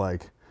just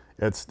like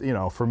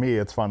for me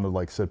it's fun to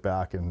like sit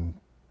back and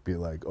be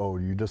like, oh,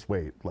 you just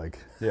wait, like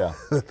Yeah.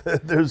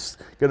 there's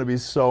going to be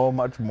so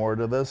much more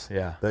to this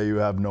Yeah. that you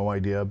have no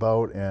idea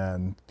about,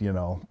 and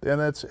and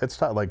it's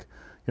tough, like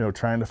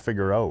trying to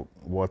figure out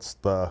what's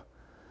a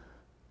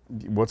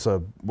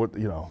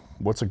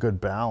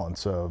good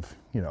balance of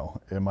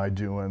am I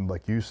doing,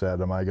 like you said,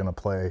 am I going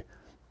to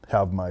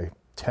have my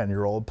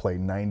 10-year-old play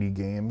 90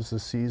 games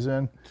this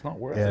season It's not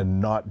worth and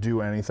not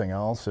do anything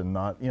else, and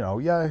not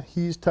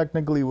he's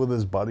technically with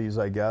his buddies,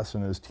 I guess,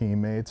 and his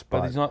teammates,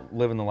 But he's not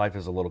living the life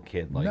as a little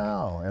kid. Like,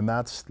 no, and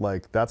that's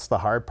the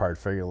hard part.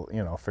 Figure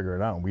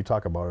it out. And we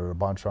talk about it a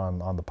bunch on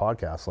the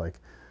podcast. Like,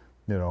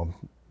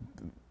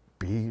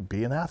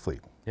 be an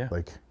athlete. Yeah.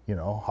 Like,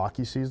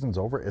 hockey season's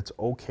over. It's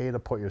okay to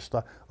put your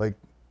stuff. Like,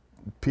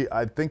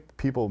 I think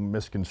people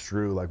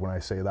misconstrue, like, when I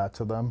say that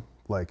to them.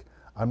 Like,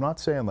 I'm not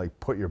saying like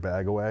put your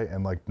bag away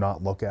and like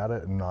not look at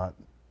it and not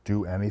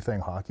do anything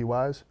hockey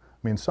wise.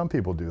 I mean, some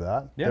people do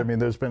that. Yeah. I mean,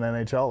 there's been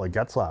NHL, like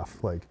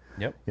Getzlaff, like,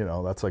 Yep.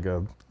 that's like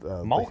a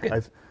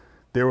Malkin.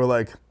 they were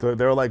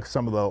like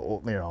some of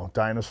the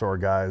dinosaur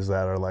guys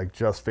that are like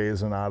just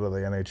phasing out of the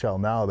NHL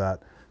now. That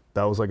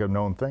was like a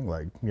known thing.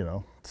 Like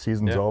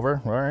season's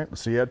over. All right,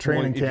 see you at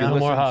training If you camp.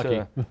 listen more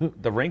to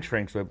the Rink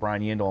Shrinks with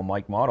Brian Yandel and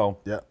Mike Motto,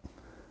 Yeah,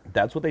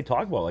 that's what they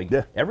talk about. Like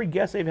Yeah. every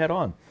guest they've had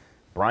on,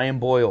 Brian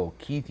Boyle,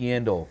 Keith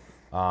Yandel,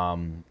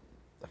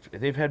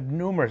 they've had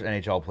numerous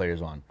NHL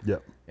players on.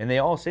 Yep. And they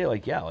all say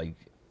like, yeah, like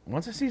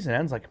once the season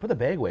ends, like put the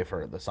bag away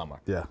for the summer.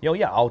 Yeah. You know,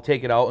 yeah, I'll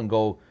take it out and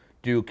go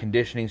do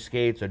conditioning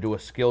skates or do a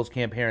skills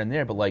camp here and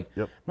there, but like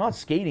Yep. not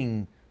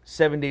skating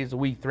 7 days a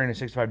week,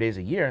 365 days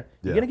a year.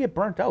 You're Yeah. gonna get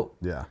burnt out.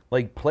 Yeah.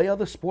 Like play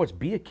other sports,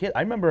 be a kid.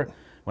 I remember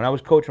when I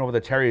was coaching over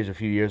the Terriers a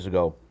few years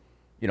ago,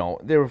 you know,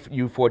 there were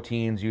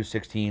U14s,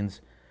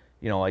 U16s,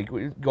 you know, like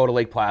we go to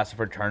Lake Placid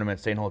for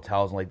tournaments, stay in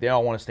hotels, and like they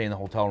all want to stay in the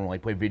hotel room,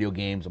 like play video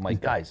games. I'm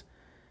like, guys,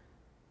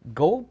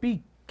 go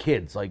be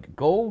kids. Like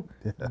go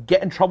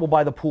get in trouble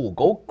by the pool.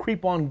 Go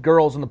creep on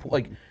girls in the pool.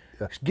 Like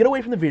get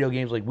away from the video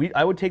games. Like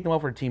I would take them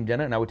out for a team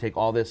dinner, and I would take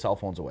all their cell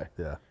phones away.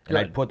 Yeah. And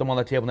I'd put them on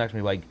the table next to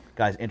me, like,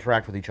 guys,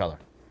 interact with each other.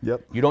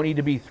 Yep. You don't need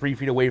to be 3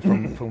 feet away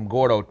from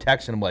Gordo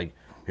texting him like,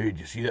 hey, did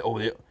you see that over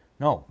there?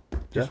 No,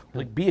 just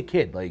like be a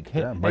kid. Like,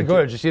 Yeah, Hey,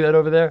 Gordon, did you see that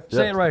over there?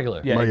 Say Yeah. it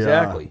regular. Yeah.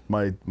 exactly.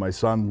 My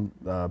son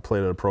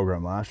played at a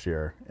program last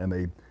year,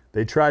 and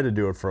they tried to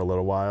do it for a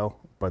little while,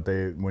 but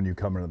when you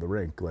come into the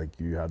rink, like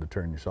you had to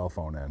turn your cell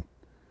phone in,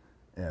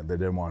 and they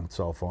didn't want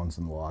cell phones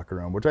in the locker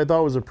room, which I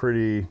thought was a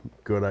pretty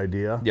good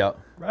idea. Yeah.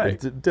 Right.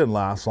 It didn't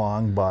last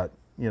long, but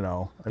you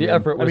know, The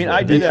effort was I mean, there.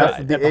 I did They that tried.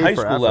 at The the A high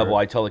for school level.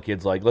 effort. I tell the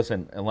kids, like,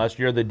 listen, unless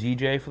you're the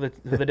DJ for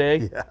the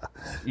day,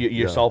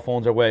 your cell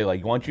phones are away.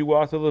 Like, once you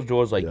walk through those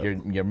doors, like,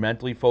 you're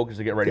mentally focused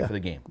to get ready for the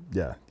game.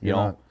 Yeah. You you're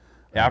know, not-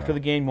 after the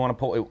game, you want to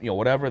pull, you know,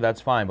 whatever,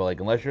 that's fine. But, like,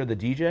 unless you're the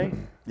DJ,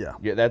 Yeah.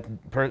 that's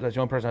the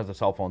only person that has the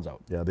cell phones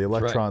out. Yeah, right.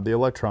 the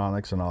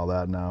electronics and all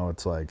that now,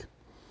 it's like,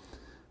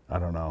 I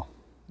don't know.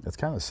 It's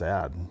kind of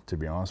sad, to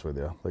be honest with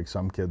you. Like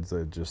some kids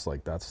that just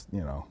like, that's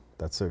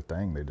their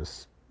thing. They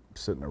just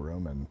sit in a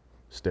room and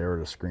stare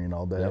at a screen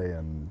all day,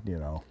 and you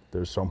know,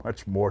 there's so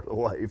much more to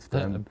life I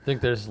than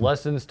think there's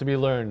lessons to be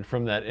learned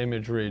from that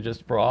imagery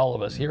just for all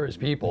of us here as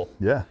people.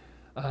 yeah.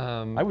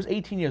 I was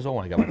 18 years old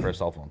when I got my first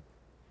cell phone.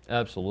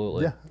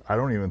 Absolutely. Yeah, I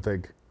don't even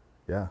think.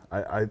 Yeah,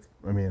 I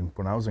mean,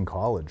 when I was in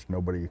college,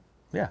 nobody.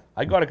 Yeah,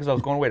 I got it because I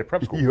was going away to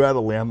prep school. You had a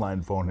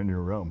landline phone in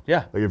your room.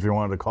 Yeah. Like if you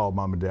wanted to call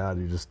mom and dad,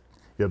 you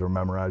had to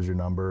memorize your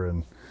number,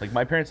 and Like,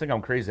 my parents think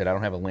I'm crazy that I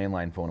don't have a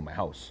landline phone in my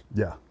house.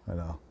 yeah, I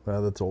know.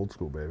 That's old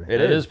school, baby. It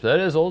That is. is that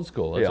is old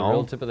school. That's Yeah. a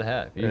real tip of the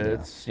hat.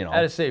 It's, you know.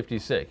 Out of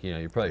safety's sake, you know,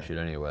 you probably should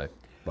anyway.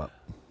 But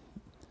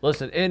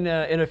Listen, in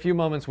a few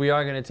moments, we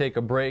are going to take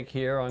a break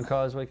here on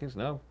Causeway Kings.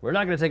 No, we're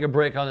not going to take a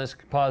break on this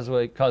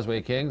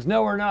Causeway Kings.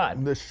 No, we're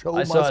not. The show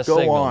I saw must a go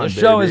signal. on, The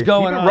show baby. is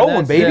going Keep it on. rolling,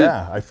 That's baby. it.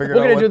 yeah, I figured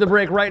We're out going to do what- the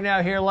break right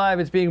now here live.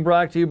 It's being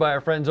brought to you by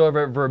our friends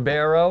over at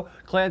Verbero.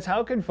 Clance,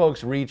 how can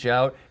folks reach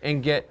out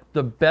and get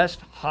the best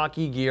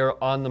hockey gear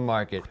on the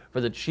market for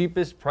the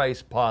cheapest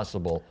price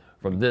possible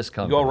from this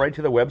company? Go right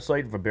to the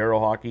website, Verbero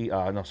Hockey.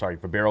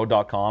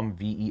 Verbero.com,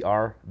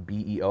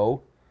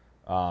 VERBEO.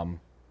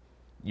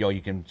 You know,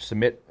 you can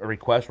submit a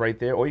request right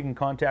there, or you can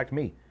contact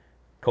me,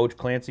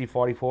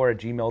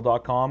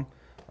 CoachClancy44@gmail.com.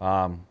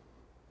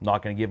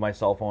 Not going to give my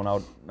cell phone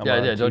out.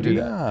 Yeah, don't do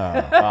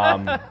that.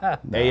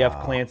 AF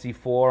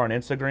Clancy4 on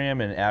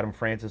Instagram and Adam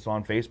Francis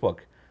on Facebook.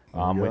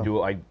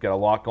 I got a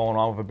lot going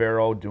on with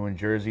Verbero, doing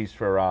jerseys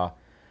for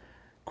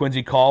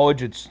Quincy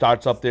College. It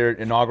starts up their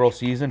inaugural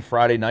season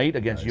Friday night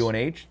against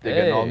UNH. They're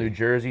getting all Hey. new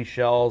jersey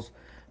shells,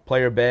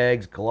 player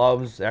bags,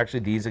 gloves. Actually,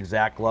 these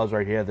exact gloves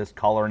right here, this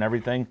color and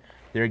everything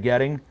they're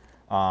getting.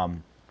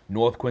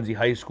 North Quincy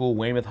High School,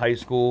 Weymouth High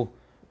School.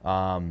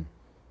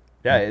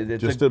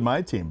 It's just did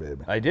my team,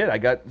 baby. I did. I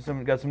got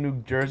some new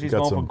jerseys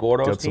going for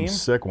Gordo's got team. some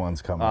sick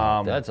ones coming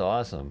up. That's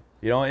awesome.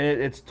 You know,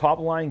 and it's top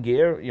line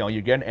gear. You know,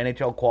 you're getting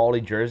NHL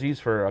quality jerseys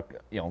for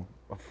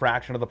a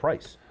fraction of the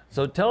price.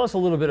 So tell us a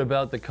little bit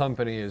about the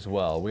company as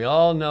well. We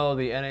all know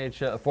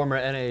the former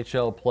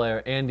NHL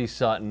player Andy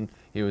Sutton.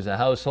 He was a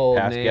household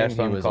Past name. guest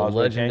He on was a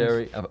Causeway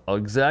legendary,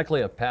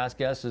 exactly a past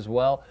guest as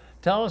well.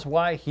 Tell us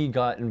why he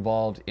got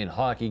involved in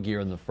hockey gear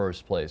in the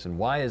first place, and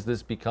why has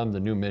this become the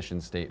new mission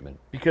statement?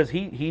 Because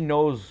he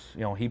knows,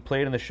 you know, he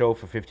played in the show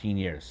for 15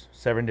 years,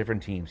 7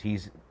 different teams.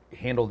 He's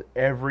handled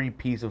every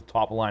piece of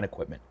top line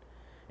equipment,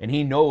 and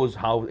he knows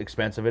how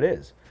expensive it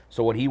is.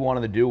 So what he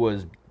wanted to do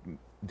was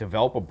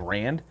develop a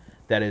brand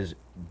that is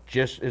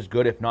just as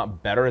good, if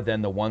not better,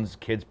 than the ones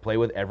kids play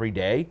with every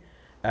day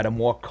at a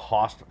more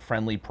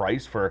cost-friendly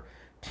price for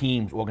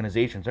teams,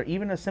 organizations, or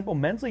even a simple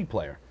men's league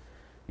player.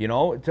 You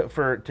know,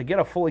 to get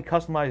a fully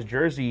customized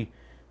jersey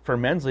for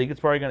men's league, it's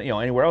probably going to, you know,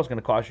 anywhere else going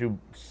to cost you,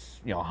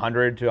 you know,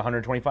 $100 to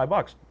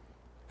 $125,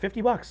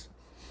 $50,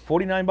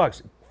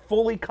 $49,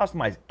 fully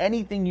customized,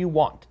 anything you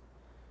want.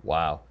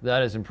 Wow,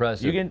 that is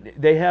impressive.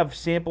 They have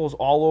samples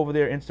all over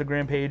their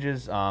Instagram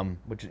pages,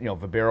 which, you know,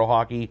 Verbero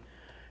Hockey.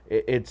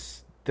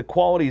 It's the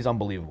quality is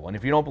unbelievable. And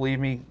if you don't believe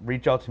me,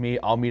 reach out to me.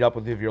 I'll meet up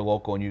with you if you're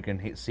local and you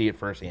can see it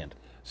firsthand.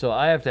 So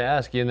I have to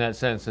ask you in that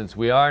sense, since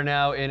we are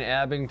now in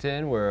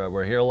Abington,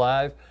 we're here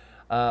live,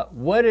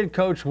 what did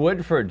Coach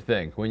Woodford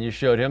think when you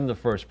showed him the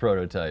first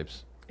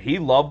prototypes? He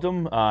loved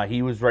them.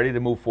 He was ready to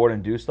move forward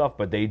and do stuff,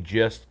 but they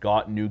just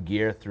got new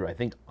gear through, I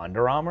think,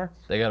 Under Armour.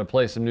 They got to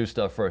play some new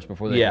stuff first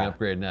before they can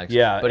upgrade next.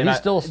 Yeah, but and he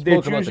still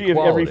spoke about the usually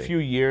quality. every few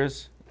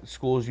years,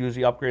 schools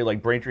usually upgrade.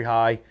 Like Braintree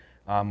High,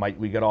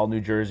 we got all new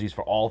jerseys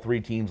for all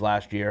 3 teams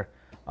last year.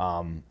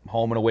 Home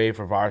and away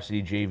for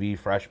varsity, JV,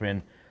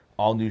 freshmen,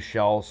 all new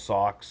shells,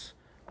 socks.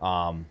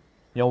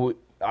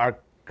 Our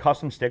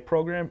custom stick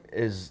program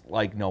is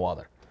like no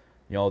other.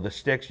 The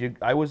sticks.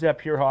 I was at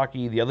Pure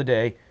Hockey the other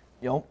day.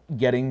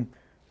 Getting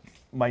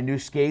my new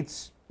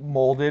skates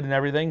molded and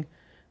everything.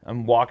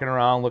 I'm walking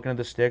around looking at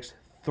the sticks.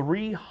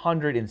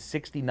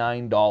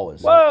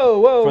 $369.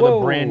 Whoa! For the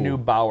brand new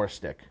Bauer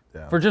stick.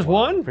 Yeah. For just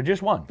one? For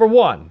just one. For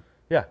one.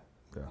 Yeah.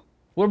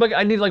 What about?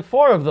 I need like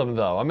 4 of them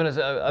though. It's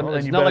you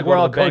not like better we're go to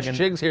all the bank Coach and-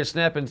 Chiggs here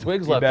snapping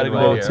twigs You left better and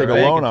go right take here. a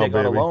right? loan out, take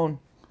out a baby. loan.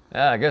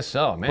 Yeah, I guess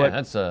so, man. But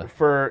That's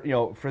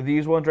for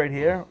these ones right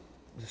here,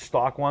 the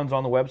stock ones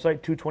on the website,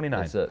 $229.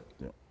 that's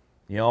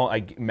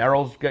it.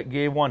 Merrill's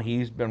gave one.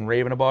 He's been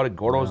raving about it.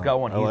 Gordo's got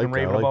one. He's been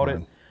raving about it.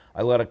 mine.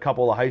 I let a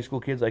couple of high school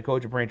kids I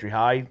coach at Braintree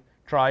High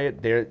try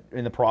it. They're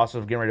in the process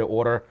of getting ready to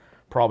order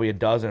probably a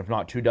dozen, if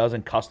not 2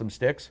 dozen, custom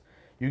sticks.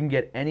 You can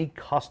get any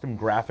custom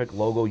graphic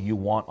logo you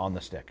want on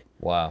the stick.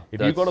 Wow.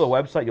 If you go to the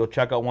website, you'll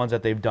check out ones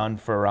that they've done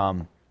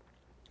for.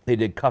 They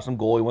did custom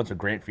goalie ones for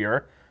Grant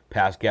Fuhrer,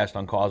 past guest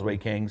on Causeway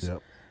Kings.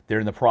 Yep. They're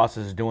in the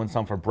process of doing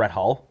some for Brett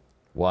Hull,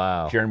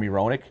 Wow. Jeremy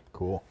Roenick,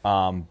 Cool.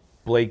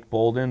 Blake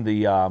Bolden,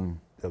 the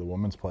The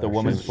women's player. the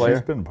women's She's player?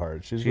 She's been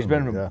part. she's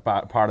been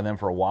part of them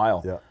for a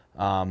while. Yeah.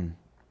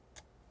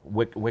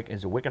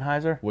 Is it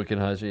Wickenheiser?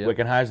 Wickenheiser, yeah.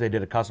 Wickenheiser, they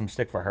did a custom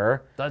stick for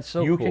her. That's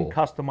so You cool. can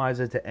customize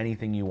it to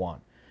anything you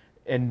want.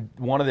 And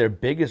one of their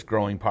biggest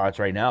growing parts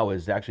right now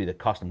is actually the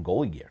custom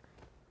goalie gear.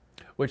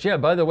 Which, yeah,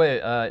 by the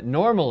way,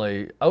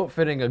 normally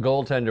outfitting a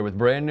goaltender with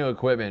brand new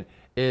equipment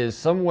is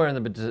somewhere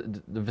in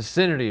the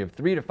vicinity of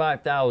 $3,000 to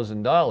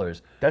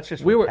 $5,000. That's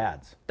just for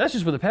pads. That's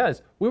just for the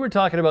pads. We were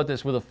talking about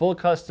this with a full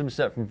custom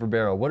set from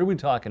Verbero. What are we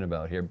talking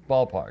about here?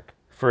 Ballpark.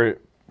 For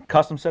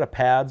custom set of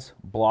pads,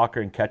 blocker,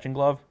 and catching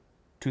glove,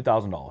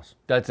 $2,000.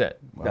 That's it.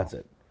 That's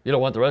it. You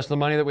don't want the rest of the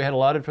money that we had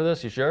allotted for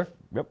this? You sure?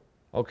 Yep.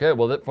 Okay,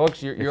 well,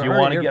 folks, you're If you heard it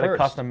want to here get a first.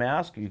 custom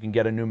mask, you can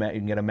get a new you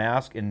can get a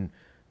mask, and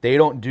they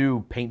don't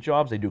do paint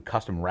jobs; they do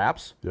custom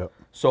wraps. Yep.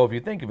 So if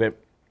you think of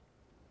it,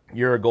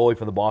 you're a goalie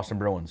for the Boston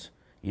Bruins.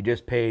 You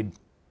just paid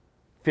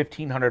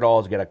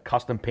 $1,500 to get a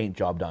custom paint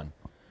job done.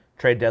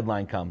 Trade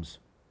deadline comes.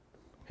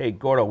 Hey,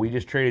 Gordo, we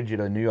just traded you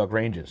to the New York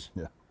Rangers.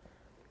 Yeah.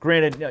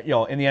 Granted,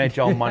 in the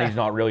NHL, money's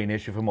not really an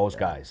issue for most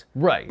guys.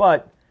 Right.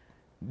 But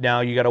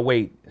now you got to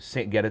wait,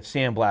 get it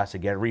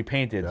sandblasted, get it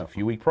repainted. It's a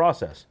few-week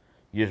process.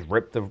 You just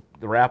rip the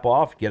wrap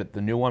off, get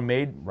the new one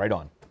made, right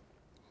on.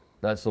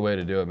 That's the way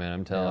to do it, man.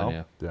 I'm telling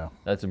you. Yeah.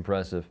 That's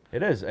impressive.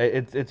 It is.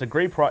 It's a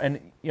great and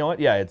you know what?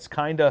 Yeah, it's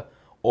kind of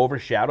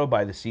overshadowed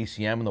by the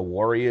CCM and the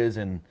Warriors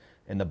and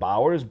the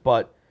Bowers.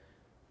 But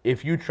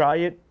if you try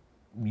it,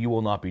 you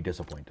will not be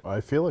disappointed.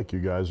 I feel like you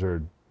guys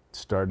are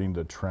starting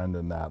to trend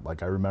in that.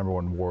 Like I remember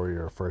when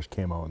Warrior first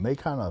came out, and they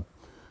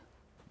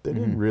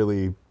didn't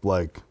really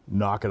like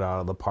knock it out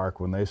of the park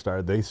when they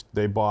started.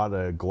 They bought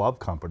a glove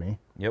company.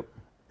 Yep.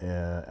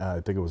 And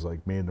I think it was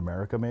like Made in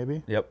America,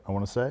 maybe. Yep. I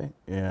want to say,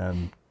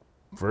 and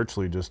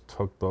virtually just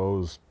took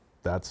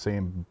that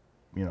same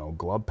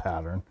glove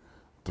pattern,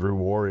 threw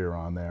Warrior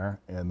on there,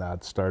 and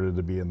that started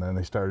to be. And then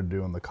they started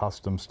doing the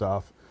custom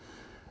stuff,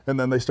 and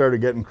then they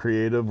started getting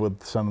creative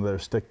with some of their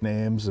stick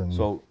names. And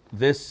So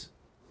this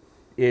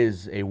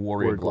is a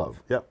Warrior glove.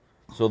 Yep.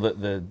 So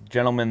the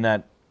gentleman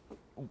that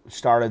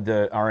started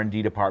the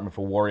R&D department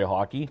for Warrior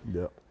Hockey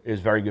Yep. is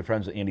very good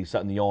friends with Andy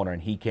Sutton, the owner,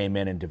 and he came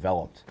in and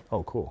developed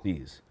Oh, cool.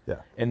 these. Yeah.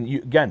 And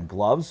again,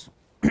 gloves.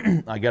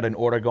 I got an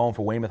order going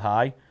for Weymouth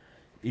High.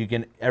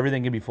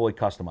 Everything can be fully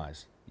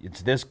customized.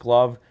 It's this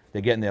glove.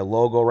 They're getting their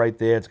logo right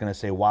there. It's going to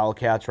say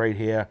Wildcats right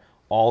here.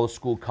 All the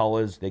school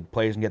colors. The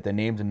players can get their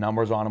names and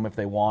numbers on them if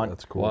they want.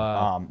 That's cool.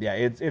 Wow. Yeah,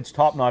 it's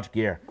top-notch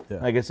gear.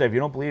 Yeah. Like I said, if you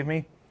don't believe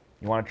me,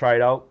 you want to try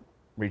it out,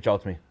 reach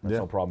out to me. That's Yeah.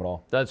 no problem at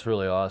all. That's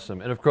really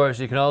awesome. And of course,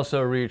 you can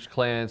also reach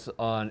Clance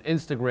on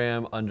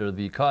Instagram under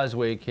the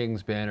Causeway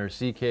Kings banner,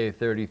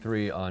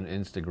 CK33 on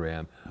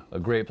Instagram. A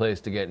great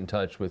place to get in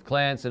touch with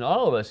Clance and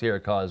all of us here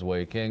at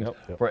Causeway Kings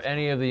for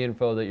any of the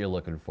info that you're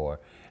looking for.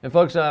 And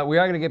folks, we are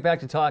going to get back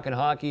to talking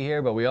hockey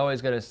here, but we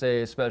always got to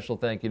say a special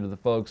thank you to the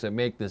folks that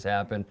make this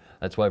happen.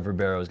 That's why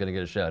Verbero is going to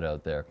get a shout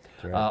out there.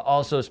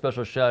 Also, a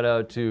special shout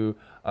out to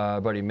our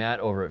buddy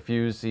Matt over at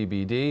Fuse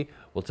CBD.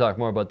 We'll talk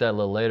more about that a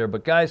little later.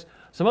 But guys,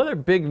 some other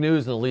big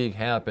news in the league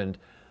happened.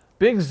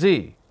 Big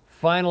Z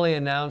finally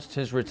announced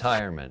his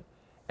retirement,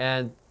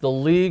 and the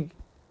league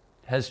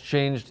has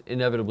changed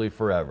inevitably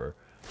forever.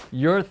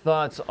 Your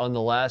thoughts on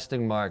the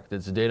lasting mark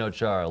that Zdeno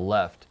Chara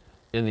left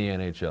in the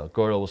NHL?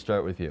 Gordo, we'll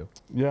start with you.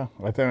 Yeah,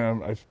 I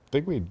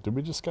think we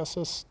discuss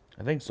this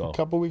I think so. a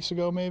couple weeks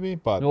ago, maybe.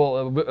 But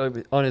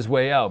Well, on his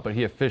way out, but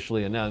he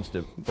officially announced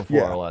it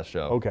before our last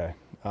show. Okay.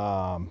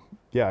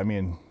 Yeah, I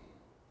mean,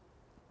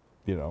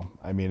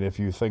 if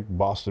you think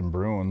Boston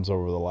Bruins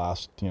over the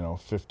last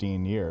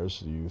 15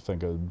 years, you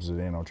think of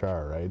Zdeno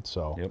Chara, right?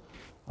 So, Yep.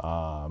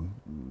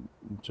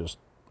 Just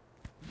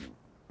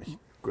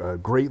a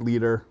great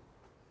leader.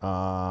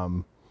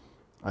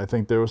 I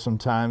think there were some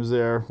times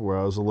there where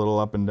I was a little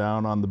up and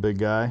down on the big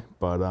guy,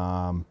 but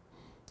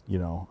you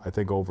know, I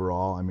think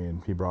overall, I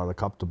mean, he brought a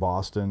cup to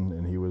Boston,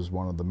 and he was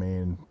one of the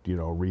main, you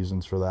know,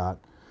 reasons for that.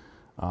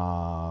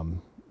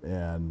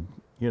 And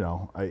you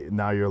know,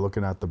 now you're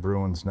looking at the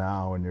Bruins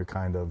now, and you're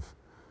kind of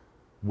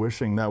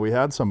wishing that we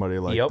had somebody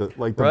like Yep. the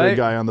Right. big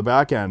guy on the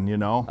back end, you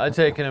know. I'd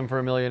taken him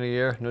for $1 million a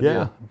year. No Yeah,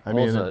 deal. I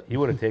mean, All set. He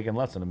would have taken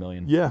less than $1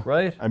 million. Yeah,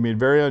 Right. I mean,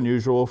 very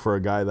unusual for a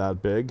guy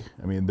that big.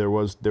 I mean, there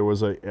was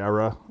an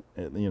era,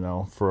 you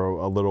know, for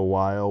a little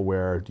while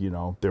where, you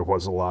know, there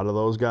was a lot of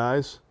those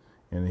guys,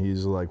 and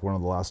he's like one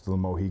of the last of the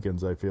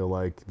Mohicans. I feel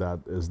like that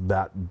is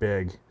that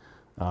big.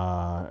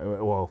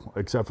 Well,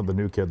 except for the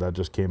new kid that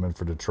just came in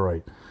for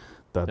Detroit,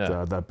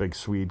 that big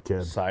Swede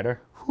kid. Cider.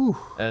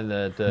 And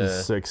that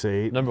He's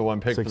 6'8", number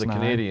one pick for the 6'9".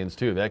 Canadians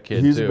too. That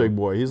kid He's too. a big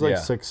boy. He's like Yeah.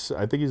 6.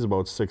 I think he's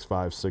about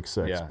 6'5",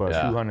 6'6". Yeah, But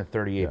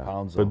 238 yeah.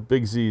 pounds. Though. But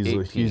Big Z,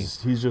 18.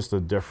 he's just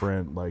a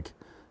different, like,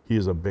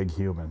 he's a big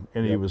human,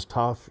 and he Yep. was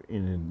tough.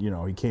 And you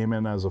know, he came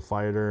in as a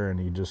fighter, and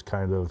he just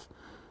kind of,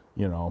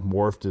 you know,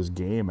 morphed his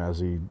game as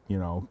he, you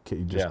know,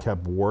 he just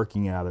kept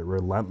working at it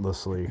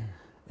relentlessly.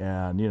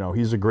 And you know,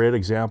 he's a great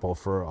example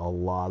for a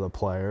lot of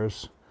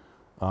players.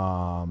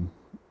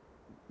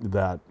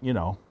 That, you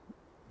know,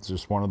 it's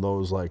just one of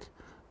those, like,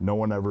 no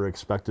one ever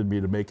expected me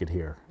to make it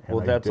here. And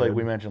Well, I that's like did.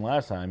 we mentioned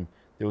last time.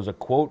 There was a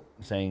quote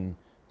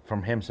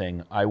from him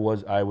saying, I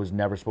was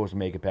never supposed to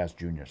make it past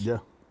juniors. Yeah.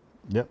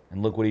 Yep.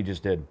 And look what he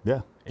just did.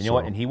 Yeah. And you know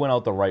what? And he went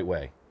out the right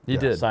way. He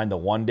did. Signed a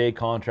 1-day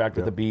contract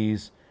with Yep. the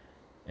Bees.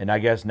 And I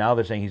guess now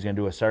they're saying he's going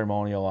to do a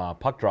ceremonial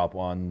puck drop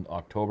on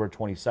October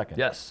 22nd.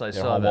 Yes, I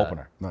their saw home that.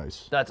 opener.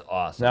 Nice. That's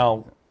awesome.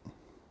 Now,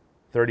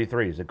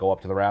 33. Does it go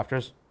up to the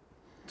rafters?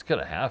 It's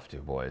gonna have to,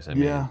 boys. I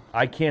mean, Yeah.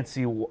 I can't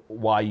see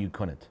why you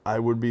couldn't. I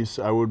would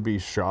be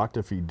shocked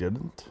if he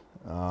didn't.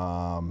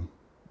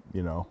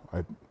 You know,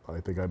 I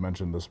think I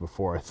mentioned this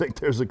before. I think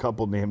there's a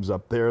couple names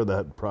up there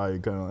that probably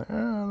kind of like, I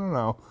don't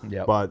know.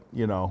 Yep. But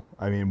you know,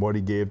 I mean, what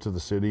he gave to the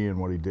city and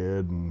what he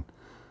did, and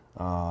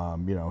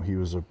you know, he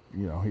was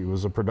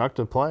a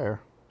productive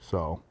player.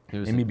 So he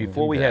was I mean,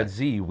 before we bad. had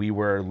Z, we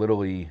were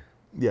literally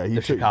yeah, he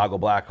the took, Chicago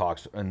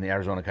Blackhawks and the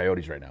Arizona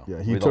Coyotes right now.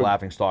 Yeah, he we're the took-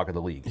 laughing stock of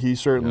the league. he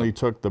certainly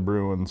took the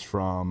Bruins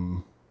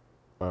from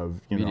you know,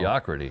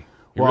 mediocrity.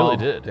 He well, really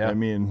did. I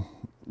mean,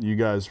 you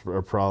guys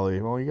are probably,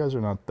 well, you guys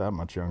are not that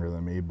much younger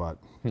than me, but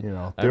you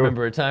know, I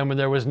remember a time when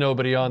there was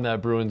nobody on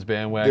that Bruins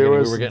bandwagon. there And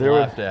was we were getting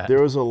laughed at.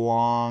 there was a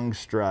long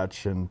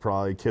stretch, and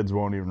probably kids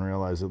won't even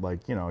realize it.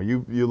 Like, you know,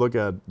 you go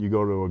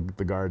to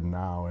the Garden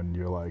now, and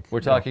you're like, We're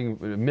talking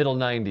middle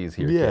 90s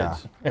here, yeah.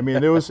 kids. I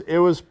mean, it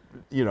was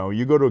you know,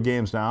 you go to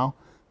games now,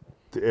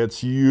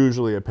 it's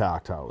usually a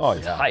packed house. Oh,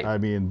 It's yeah. hype. I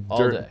mean,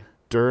 all day.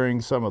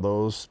 during some of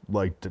those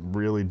like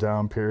really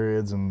down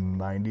periods in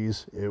the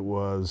 90s, it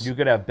was. You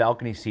could have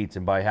balcony seats,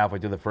 and by halfway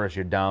through the first,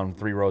 you're down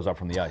 3 rows up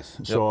from the ice.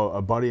 So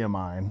a buddy of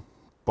mine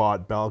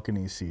bought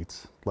balcony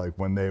seats like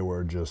when they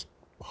were just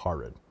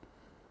horrid.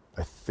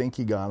 I think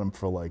he got them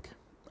for like,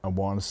 I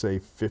want to say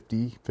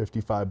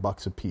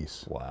 $55 a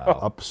piece. Wow.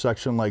 Up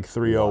section like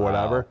 3-0,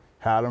 whatever.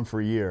 Had them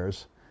for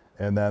years.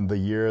 And then the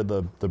year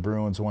the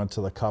Bruins went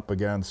to the Cup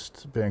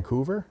against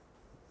Vancouver,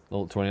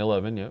 Well,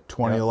 2011, yep.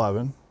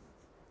 2011,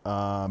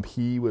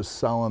 he was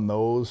selling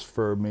those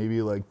for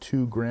maybe like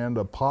 $2,000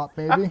 a pop,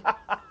 maybe.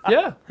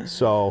 Yeah.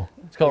 So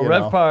It's called you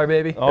know. RevPar,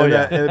 baby. Oh,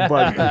 yeah.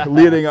 But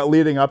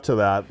leading up to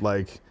that,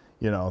 like,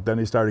 you know, then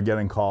he started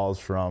getting calls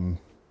from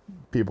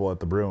people at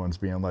the Bruins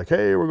being like,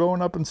 "Hey, we're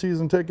going up in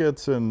season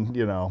tickets," and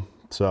you know,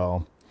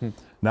 so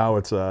now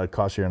it's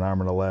costs you an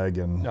arm and a leg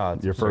and No,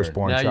 it's your absurd.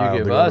 firstborn Now child. you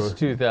to give go us to-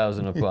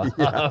 2,000 a pop.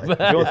 You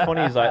know what's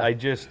funny is I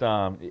just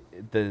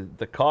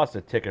the cost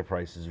of ticket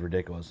price is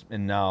ridiculous.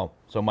 And now,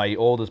 so my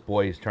oldest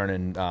boy is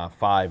turning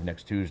 5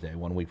 next Tuesday,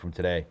 1 week from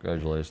today,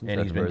 Congratulations. and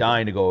Happy he's been birthday.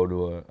 dying to go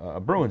to a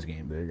Bruins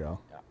game. There you go.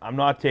 I'm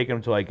not taking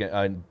him to like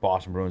a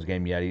Boston Bruins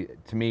game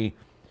yet. To me,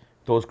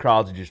 those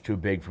crowds are just too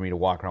big for me to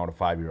walk around with a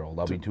 5-year-old.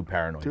 I'll be too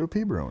paranoid. Two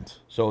P Bruins.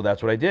 So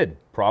that's what I did.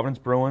 Providence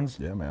Bruins.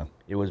 Yeah, man. I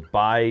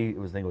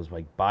think it was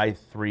like buy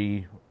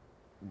 3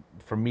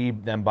 for me.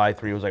 Then buy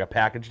 3. It was like a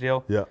package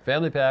deal. Yeah.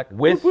 Family pack.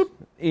 With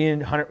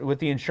with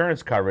the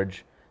insurance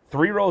coverage,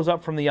 3 rows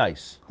up from the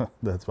ice.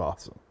 That's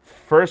awesome.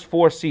 First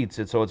 4 seats.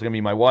 So it's gonna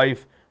be my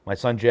wife, my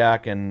son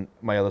Jack, and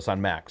my other son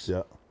Max.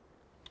 Yeah.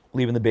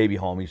 Leaving the baby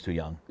home. He's too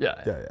young.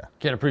 Yeah. Yeah, yeah.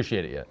 Can't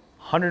appreciate it yet.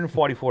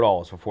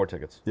 $144 for 4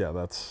 tickets. Yeah,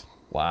 that's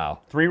Wow.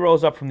 3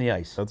 rows up from the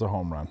ice. a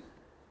home run.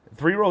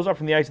 3 rows up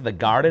from the ice in the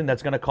Garden.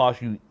 That's gonna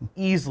cost you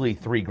easily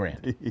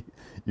 $3,000.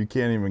 You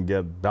can't even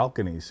get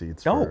balcony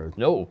seats No.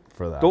 No.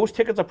 for that. Those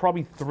tickets are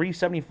probably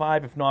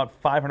 $375, if not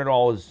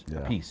 $500 a Yeah.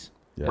 piece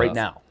Yeah. right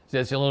now. See,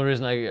 that's the only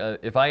reason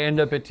if I end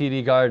up at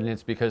TD Garden,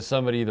 it's because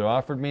somebody either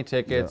offered me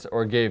tickets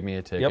or gave me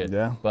a ticket.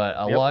 Yeah. But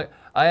Yep.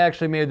 I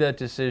actually made that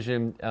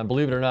decision,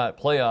 believe it or not,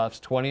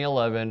 playoffs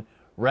 2011,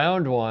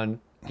 round 1,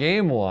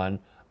 game 1.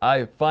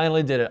 I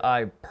finally did it.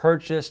 I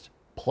purchased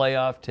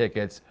playoff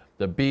tickets.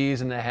 the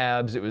Bees and the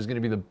Habs. It was going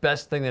to be the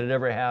best thing that had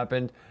ever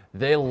happened.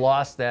 They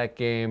lost that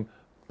game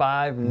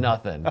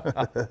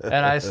 5-0.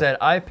 And I said,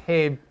 I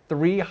paid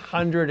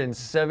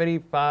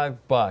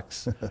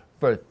 $375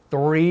 for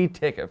 3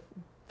 tickets.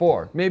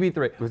 4, maybe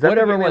 3. Was that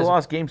whatever when it they was.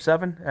 lost Game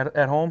 7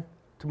 at home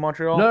to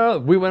Montreal? No,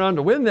 we went on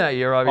to win that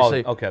year,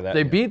 obviously. Oh, okay,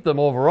 they beat them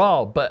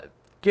overall, but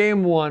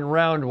Game 1,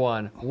 round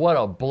 1, what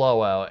a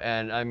blowout.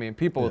 And, I mean,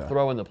 people were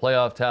throwing the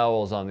playoff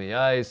towels on the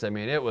ice. I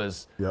mean, it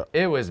was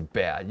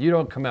bad. You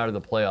don't come out of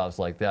the playoffs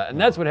like that.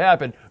 And that's what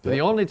happened for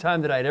the only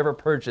time that I'd ever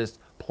purchased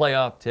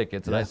playoff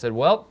tickets. And I said,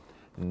 well,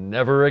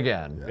 never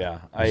again. Yeah.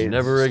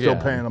 Never again.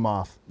 Still paying them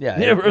off. Yeah.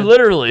 Never,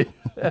 literally.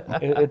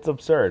 It's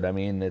absurd. I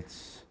mean,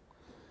 it's...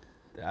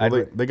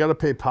 Well, they got to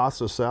pay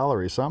Pasta's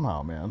salary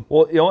somehow, man.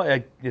 Well,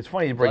 it's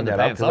funny you bring Glad that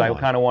they're up paying because I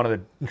someone. kind of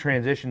wanted to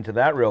transition to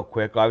that real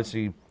quick.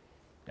 Obviously,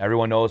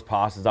 everyone knows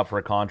Pasta's up for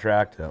a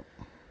contract. Yep.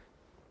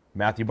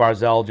 Matthew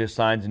Barzal just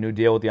signs a new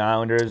deal with the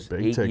Islanders.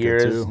 Big 8 ticket,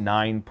 years, too.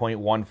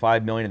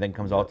 $9.15 million, and then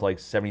comes out to like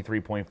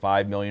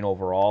 $73.5 million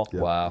overall.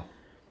 Wow.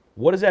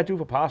 What does that do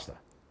for Pasta?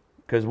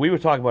 Because we were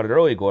talking about it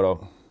earlier,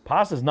 Gordo.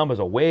 Pasta's numbers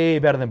are way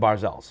better than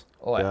Barzal's.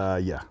 Oh,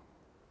 Yeah.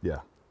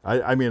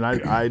 I mean,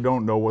 I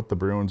don't know what the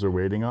Bruins are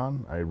waiting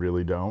on. I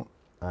really don't.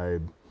 I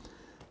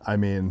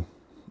mean,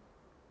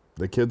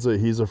 the kid's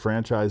he's a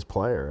franchise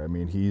player. I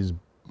mean, he's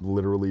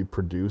literally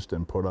produced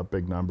and put up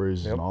big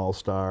numbers. He's an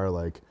all-star.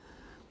 Like,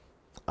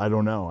 I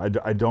don't know.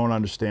 I don't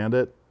understand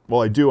it.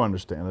 Well, I do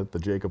understand it, the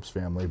Jacobs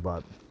family,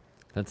 but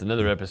that's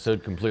another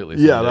episode completely.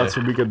 yeah, someday. that's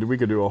we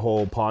could do a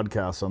whole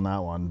podcast on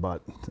that one.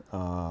 But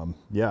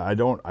yeah, I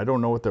don't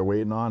know what they're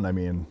waiting on. I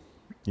mean,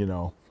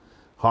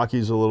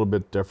 hockey's a little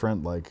bit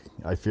different. Like,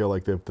 I feel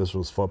like if this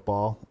was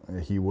football,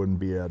 he wouldn't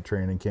be at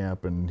training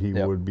camp and he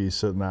would be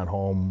sitting at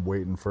home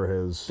waiting for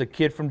his. The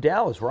kid from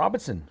Dallas,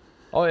 Robinson.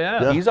 Oh,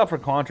 yeah. He's up for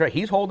contract.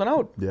 He's holding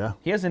out. Yeah.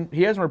 He hasn't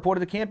reported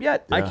to camp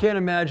yet. I can't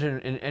imagine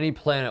in any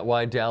planet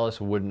why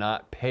Dallas would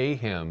not pay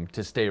him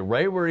to stay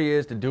right where he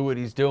is, to do what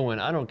he's doing.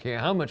 I don't care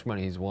how much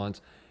money he wants.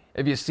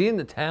 Have you seen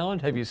the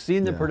talent? Have you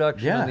seen the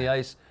production on the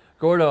ice?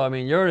 Gordo, I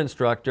mean, you're an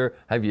instructor.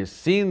 Have you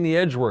seen the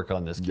edge work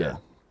on this kid?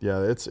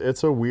 Yeah,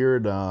 it's a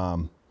weird. I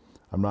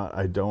was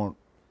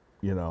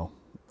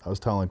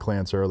telling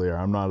Clance earlier,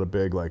 I'm not a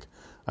big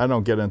I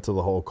don't get into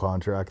the whole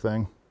contract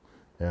thing,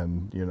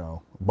 and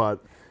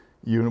but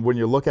when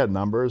you look at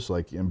numbers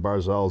like in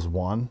Barzal's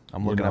one,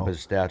 I'm looking up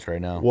his stats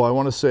right now. Well, I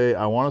want to say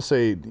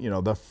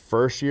the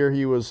first year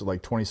he was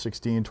like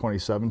 2016,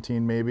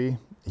 2017 maybe.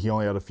 He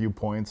only had a few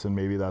points, and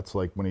maybe that's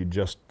like when he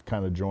just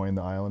kind of joined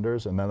the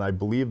Islanders, and then I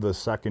believe the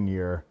second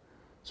year.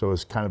 So it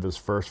was kind of his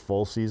first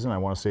full season. I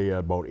want to say he had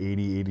about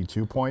 80,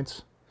 82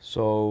 points.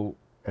 So,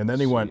 and then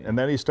he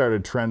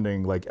started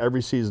trending. Like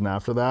every season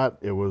after that,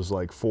 it was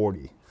like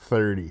 40,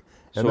 30. And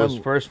so then, his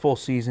first full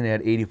season, he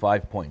had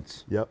 85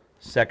 points. Yep.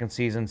 Second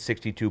season,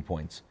 62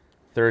 points.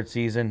 Third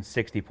season,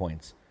 60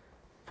 points.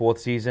 Fourth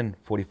season,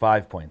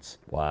 45 points.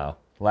 Wow.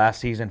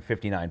 Last season,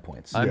 59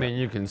 points. I mean,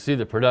 you can see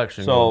the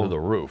production go through the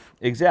roof.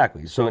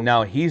 Exactly. So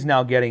now he's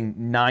getting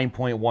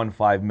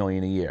 $9.15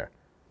 million a year.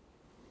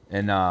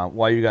 And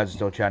while you guys are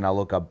still chatting, I'll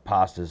look up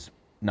Pasta's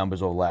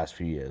numbers over the last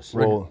few years.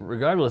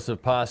 Regardless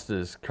of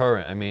Pasta's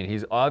current, I mean,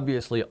 he's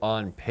obviously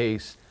on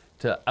pace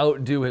to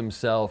outdo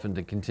himself and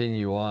to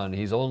continue on.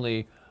 He's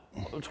only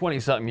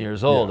 20-something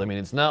years old. Yeah. I mean,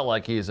 it's not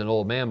like he's an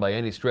old man by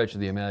any stretch of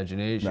the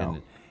imagination. No.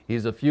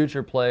 He's a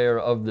future player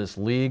of this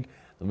league.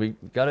 We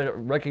got to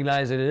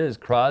recognize it is.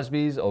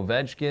 Crosby's,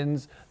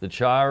 Ovechkin's, the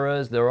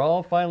Charas, they're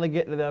all finally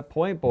getting to that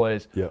point,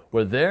 boys,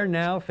 where they're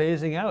now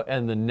phasing out,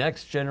 and the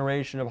next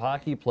generation of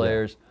hockey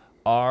players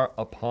are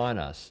upon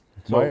us.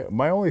 So,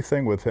 my only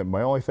thing with him,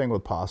 my only thing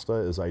with Pasta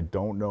is I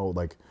don't know,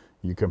 like,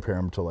 you compare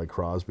him to like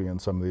Crosby and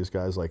some of these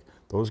guys, like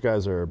those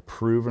guys are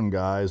proven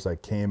guys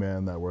that came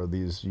in that were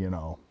these,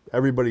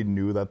 everybody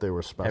knew that they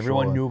were special.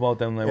 Everyone knew about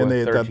them when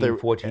they were 13,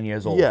 14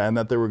 years old. Yeah, and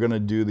that they were going to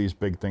do these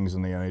big things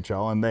in the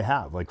NHL, and they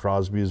have. Like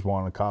Crosby's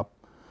won a cup.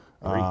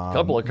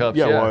 Couple of cups,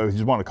 Well,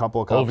 he's won a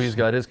couple of cups. Ovi's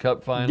got his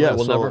cup finally. Yeah,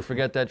 we'll so- never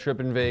forget that trip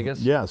in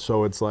Vegas. Yeah,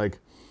 so it's like,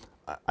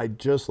 I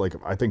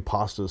think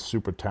Pasta's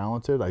super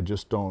talented.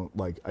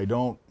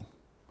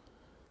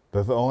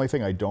 The only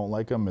thing I don't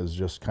like him is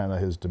just kind of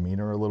his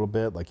demeanor a little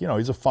bit. Like,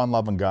 he's a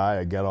fun-loving guy.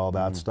 I get all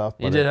that stuff.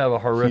 He did have a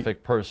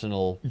horrific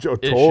personal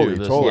totally, issue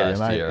this totally.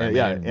 last And year.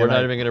 and we're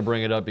not even going to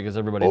bring it up because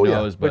everybody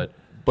knows, but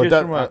But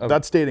Just from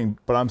that's dating.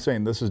 But I'm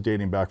saying this is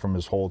dating back from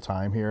his whole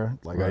time here.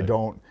 Like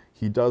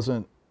he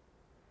doesn't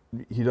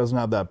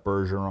have that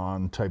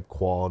Bergeron type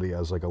quality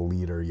as like a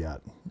leader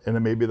yet. And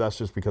then maybe that's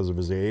just because of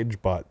his age,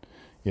 but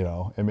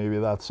and maybe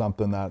that's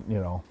something that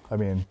I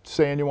mean,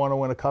 saying you want to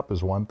win a cup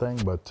is one thing,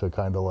 but to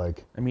kind of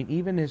like. I mean,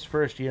 even his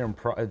first year,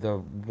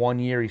 the 1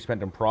 year he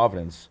spent in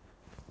Providence,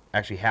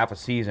 actually half a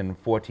season,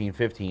 14,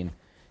 15,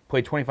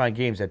 played 25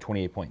 games, had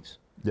 28 points.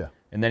 Yeah.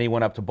 And then he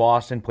went up to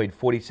Boston, played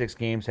 46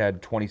 games,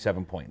 had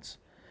 27 points.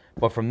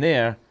 But from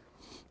there,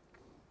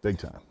 Big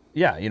time.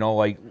 yeah,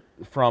 like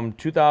from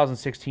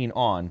 2016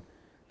 on,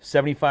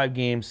 75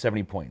 games,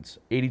 70 points.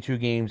 82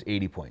 games,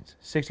 80 points.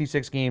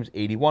 66 games,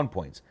 81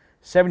 points.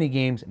 70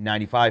 games,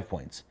 95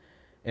 points.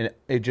 and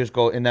it just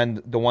go. And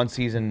then the one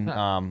season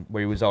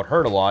where he was out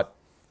hurt a lot,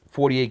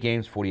 48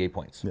 games, 48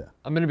 points. Yeah.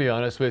 I'm going to be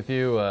honest with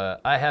you.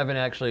 I haven't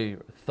actually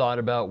thought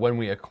about when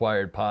we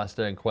acquired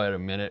Pasta in quite a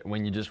minute.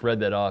 When you just read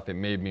that off, it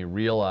made me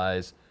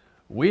realize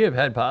we have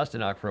had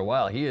Pasternak for a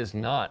while. He is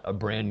not a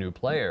brand new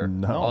player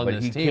on But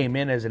this he team. came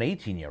in as an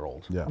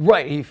 18-year-old. Yeah.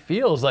 Right. He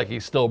feels like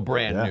he's still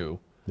brand new.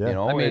 Yeah. You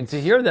know, I mean, it's-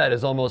 to hear that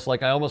is almost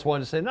like I almost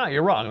wanted to say, no,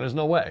 you're wrong. There's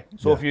no way.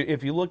 So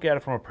if you look at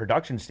it from a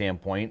production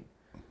standpoint,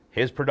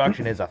 his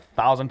production is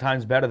 1,000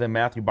 times better than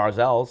Matthew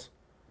Barzal's.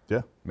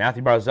 Yeah.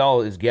 Matthew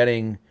Barzal is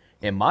getting,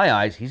 in my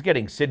eyes, he's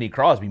getting Sidney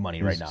Crosby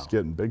money right now. He's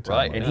getting big time.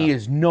 Right, money. And he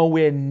is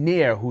nowhere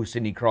near who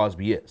Sidney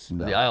Crosby is.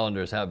 The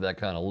Islanders have that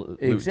kind of loot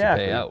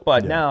Exactly. to pay out.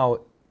 But now,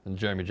 and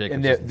Jeremy Jacobs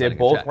and isn't they're sending a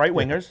both check. right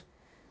wingers,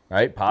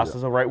 right?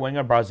 Pasta's a right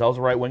winger, Barzal's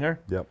a right winger.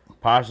 Yep.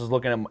 Pasta's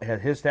looking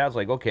at his stats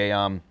like, okay,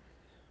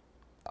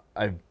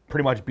 I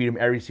pretty much beat him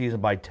every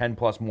season by 10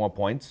 plus more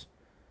points.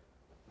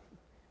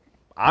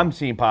 I'm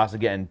seeing Pasta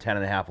getting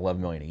 10.5,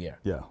 11 million a year.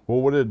 Yeah.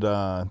 Well, what did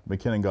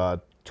McKinnon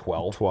got?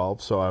 12.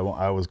 12. So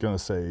I was going to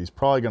say he's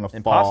probably going to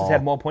And fall. Pasta's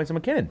had more points than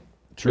McKinnon.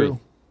 True.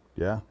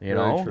 Yeah. You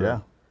know? true. Yeah.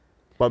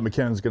 But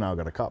McKinnon's now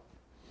got a cup.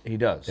 He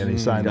does. And he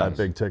signed that does.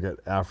 big ticket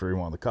after he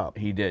won the cup.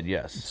 He did,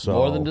 yes. So,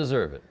 More than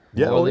deserve it.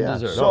 Yeah, More oh, than yeah.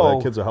 deserve No, So-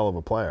 that kid's a hell of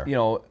a player. You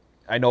know,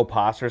 I know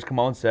Paster's come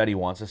out and said he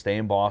wants to stay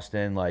in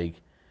Boston. Like,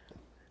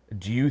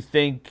 do you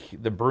think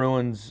the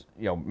Bruins,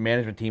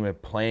 management team are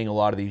playing a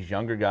lot of these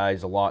younger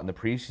guys a lot in the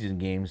preseason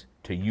games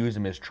to use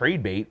them as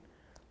trade bait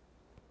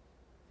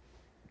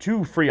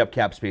to free up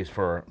cap space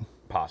for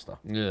Pasta?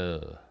 it. Yeah.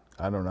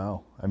 I don't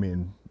know. I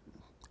mean,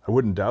 I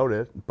wouldn't doubt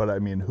it, but I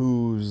mean,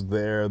 who's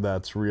there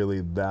that's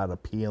really that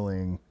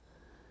appealing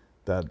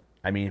that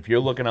I mean, if you're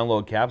looking to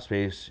unload cap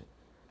space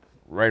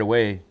right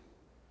away,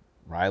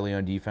 Riley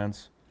on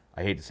defense,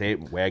 I hate to say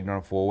it, Wagner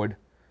on forward,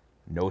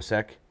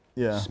 Nosek,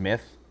 Yeah.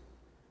 Smith,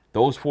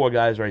 those four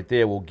guys right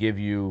there will give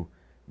you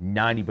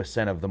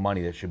 90% of the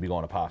money that should be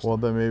going to Pasta. well,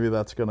 then maybe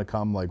that's going to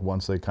come like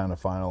once they kind of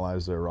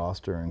finalize their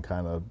roster and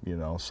kind of,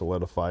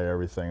 solidify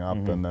everything up.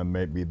 And then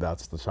maybe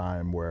that's the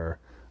time where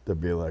they'll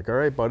be like, all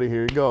right, buddy,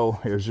 here you go.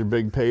 Here's your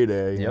big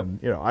payday. Yep.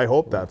 And, I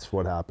hope that's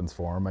what happens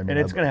for him. I mean, and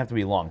it's going to have to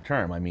be long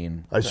term. I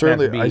mean, I it's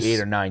certainly- going to have to be 8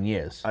 or 9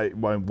 years.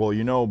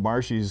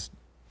 Marshy's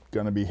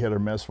going to be hit or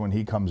miss when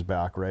he comes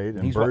back, right?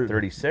 And He's, what,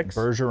 36?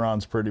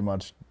 Bergeron's pretty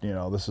much,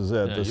 this is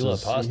it. Yeah, this you let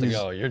is, Pasta he's-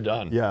 go, you're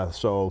done. Yeah,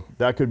 so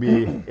that could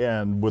be,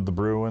 and with the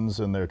Bruins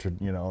and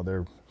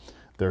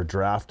their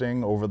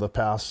drafting over the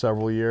past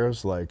several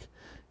years, like,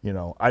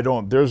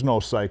 there's no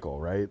cycle,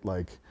 right?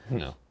 Like,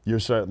 No.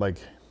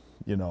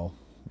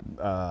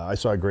 I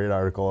saw a great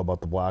article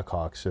about the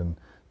Blackhawks and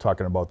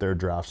talking about their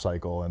draft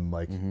cycle and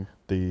like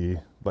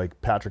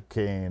Patrick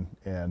Kane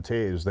and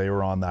Taves, they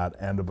were on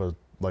that end of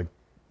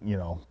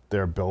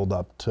their build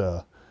up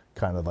to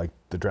kind of like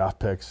the draft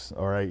picks.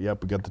 All right,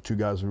 yep, we got the two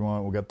guys we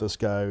want, we got this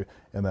guy,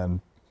 and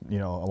then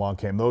along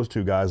came those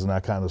two guys, and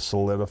that kind of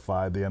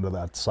solidified the end of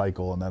that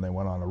cycle. And then they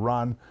went on a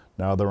run.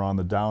 Now they're on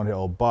the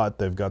downhill, but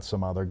they've got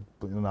some other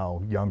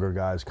younger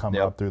guys coming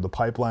Yep. up through the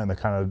pipeline. They're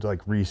kind of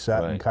like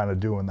reset and Right. kind of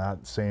doing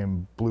that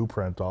same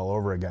blueprint all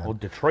over again. Well,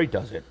 Detroit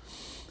does it.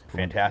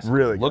 Fantastic.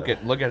 Really Look good.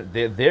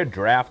 at their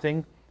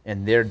drafting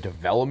and their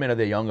development of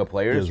their younger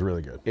players Is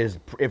really good. Is,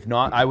 if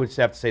not, I would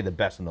have to say the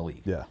best in the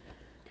league. Yeah.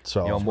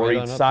 So, right Maurice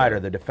on up Sider,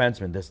 the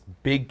defenseman, this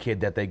big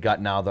kid that they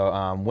got now,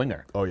 the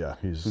winger, oh yeah,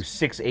 who's he's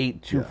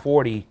 6'8",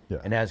 240, Yeah.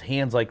 and has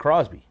hands like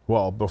Crosby.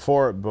 well.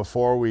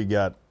 Before we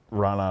get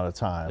run out of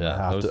time,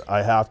 Yeah,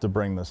 I have to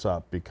bring this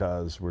up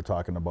because we're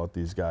talking about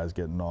these guys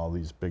getting all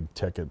these big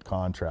ticket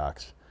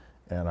contracts,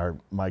 and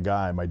my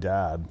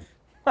dad.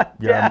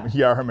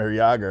 Jaromir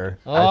Jagr.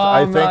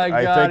 Oh, my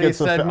God, he it's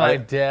said my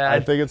dad. I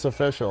think it's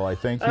official. I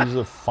think he's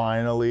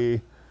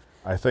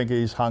I think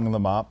he's hung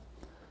them up,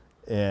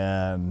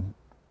 and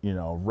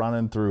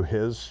running through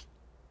his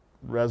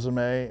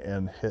resume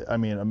and He'd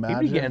imagine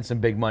be getting some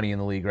big money in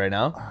the league right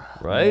now.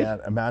 Right? man,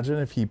 imagine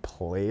if he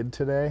played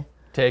today.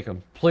 Take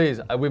him. Please.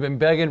 We've been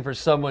begging for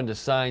someone to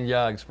sign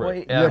Yags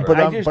forever. but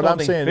I I'm- just but don't I'm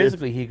think saying if-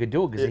 physically he could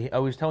do it because I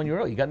was telling you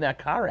earlier, he got in that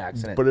car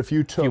accident But if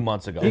you a few took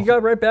months ago. He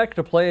got right back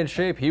to playing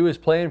shape. He was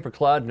playing for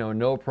Clodno,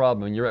 no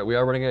problem. And you're right, we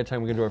are running out of time.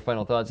 We're going to do our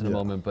final thoughts in a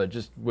moment. But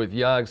just with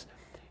Yags,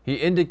 he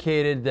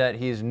indicated that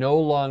he's no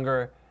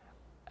longer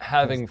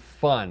having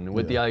fun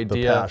with the the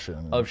idea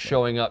passion. of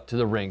showing up to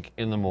the rink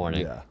in the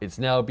morning. Yeah. It's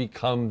now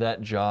become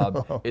that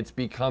job. It's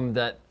become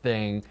that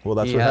thing. Well,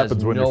 that's he what has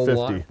happens when no you're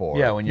want 50. for.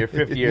 Yeah, when you're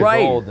 50 years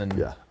Right. old. And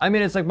Yeah. I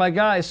mean, it's like my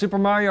guy, Super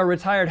Mario,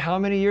 retired how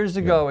many years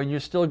ago, and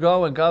you're still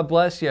going. God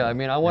bless you. I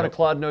mean, I want a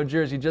Clodno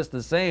jersey just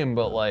the same,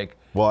 but like,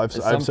 Well, at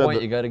some said point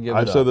that- you got to give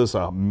I've it up. said this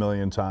a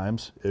million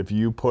times. If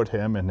you put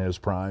him in his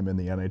prime in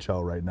the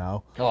NHL right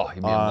now, Oh,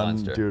 he'd be a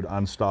monster. dude,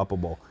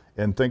 unstoppable.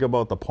 And think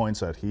about the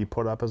points that he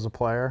put up as a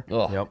player.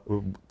 Oh. Yep.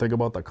 Think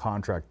about the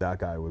contract that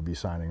guy would be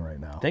signing right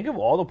now. Think of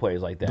all the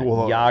players like that.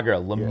 Well, Yager,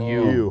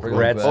 Lemieux, Bring 'em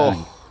Gretzky,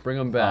 back. Bring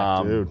him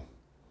back. Dude,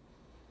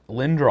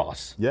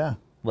 Lindros, yeah,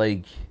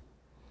 like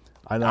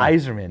I know.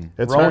 Iserman,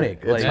 It's hard- Roenick.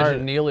 it's like, hard.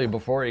 Imagine Neely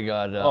before he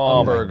got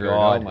Oh, my Umberger.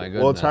 God. Oh my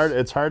goodness. Well,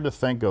 it's hard to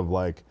think of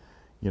like,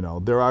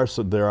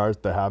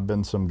 there have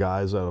been some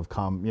guys that have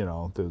come,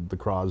 the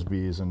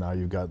Crosbys, and now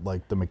you've got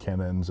like the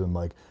McKinnons and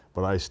like,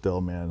 but I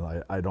still,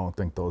 man, I don't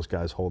think those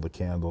guys hold a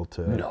candle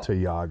to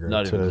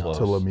Jágr,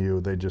 to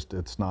Lemieux. They just,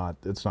 it's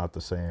not the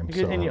same.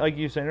 And like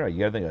you said, right, you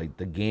gotta think like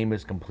the game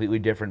is completely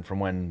different from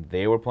when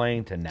they were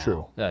playing to now.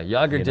 True. Yeah,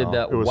 Jágr did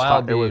that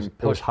while being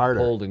pushed,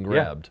 pulled, and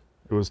grabbed.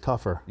 It was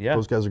tougher. Yeah.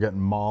 Those guys are getting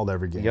mauled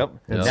every game. Yep.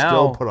 And now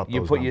still put up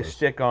you those put numbers. your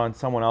stick on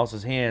someone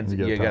else's hands.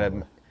 You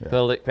gotta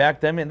penalty. back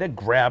them in. They're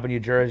grabbing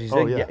your jerseys.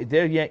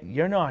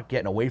 You're not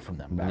getting away from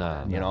them.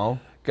 You know.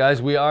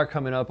 Guys, we are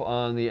coming up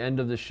on the end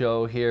of the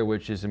show here,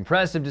 which is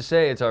impressive to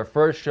say. It's our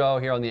first show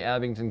here on the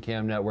Abington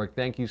Cam Network.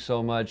 Thank you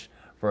so much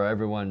for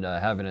everyone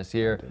having us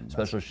here.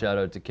 Special shout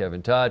out to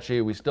Kevin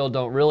Tachi. We still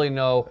don't really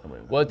know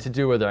what to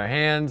do with our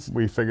hands.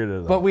 We figured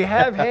it out. But we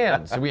have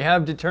hands. We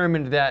have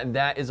determined that, and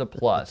that is a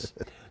plus.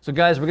 So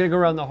guys, we're going to go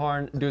around the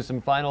horn, do some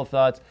final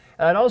thoughts.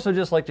 And I'd also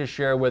just like to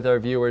share with our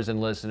viewers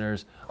and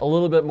listeners a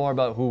little bit more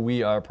about who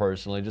we are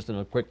personally, just in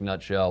a quick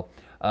nutshell.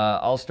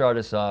 I'll start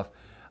us off.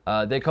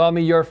 They call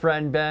me your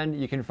friend Ben.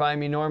 You can find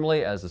me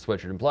normally, as the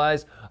sweatshirt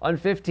implies, on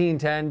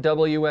 1510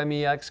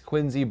 WMEX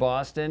Quincy,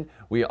 Boston.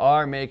 We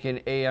are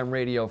making AM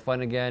radio fun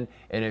again.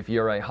 And if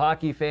you're a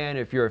hockey fan,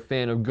 if you're a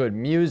fan of good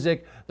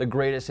music, the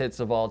greatest hits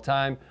of all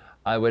time,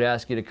 I would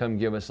ask you to come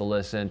give us a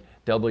listen,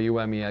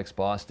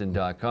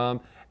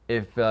 WMEXBoston.com.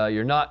 If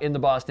you're not in the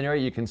Boston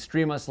area, you can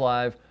stream us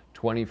live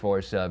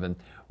 24/7.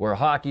 We're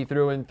hockey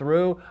through and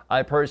through.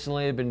 I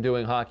personally have been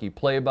doing hockey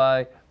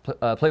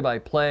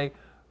play-by-play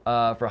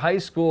for high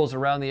schools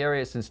around the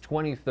area since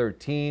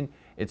 2013.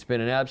 It's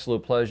been an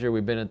absolute pleasure.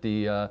 We've been at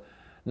the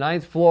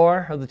 9th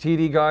floor of the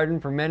TD Garden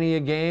for many a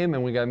game,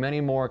 and we got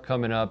many more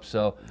coming up.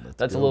 So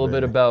that's a little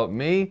bit about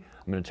me.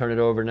 I'm going to turn it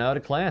over now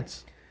to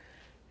Clance.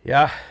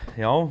 Yeah,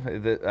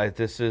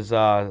 this is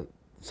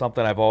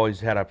something I've always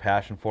had a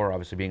passion for,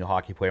 obviously being a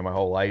hockey player my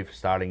whole life,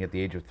 starting at the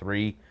age of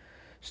 3.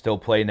 Still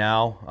play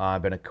now.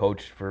 I've been a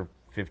coach for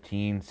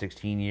 15,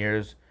 16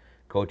 years,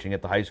 coaching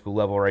at the high school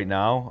level right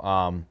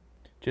now.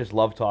 Just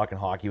love talking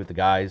hockey with the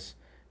guys.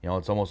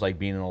 It's almost like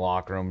being in the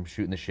locker room,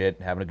 shooting the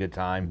shit, having a good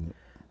time.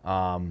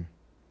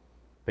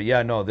 But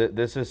yeah, no,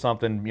 this is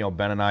something,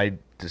 Ben and I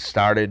just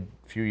started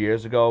a few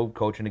years ago,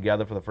 coaching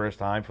together for the first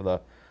time for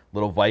the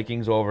little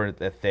Vikings over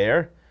at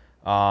Thayer.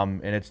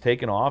 And it's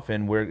taken off,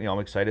 and I'm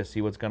excited to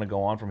see what's going to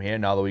go on from here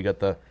now that we got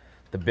the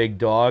big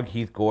dog,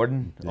 Heath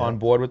Gordon, on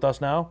board with us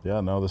now.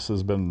 Yeah, no, this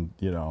has been,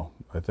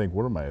 I think,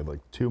 what am I, like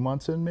 2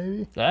 months in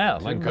maybe? Yeah,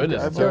 my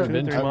goodness. It's already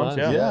been 3 months.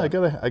 Yeah, I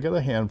got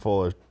a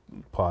handful of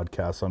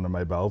podcasts under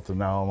my belt, and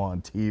now I'm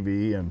on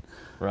TV, and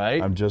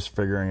I'm just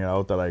figuring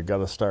out that I got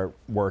to start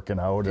working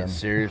out. And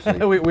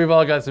seriously. We've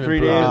all got some 3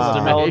 days improvements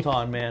to make.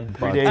 Peloton, man.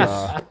 3 days.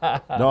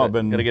 No, I've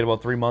been... Got to get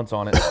about 3 months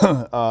on it.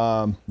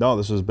 No,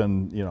 this has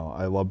been,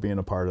 I love being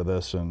a part of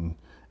this, and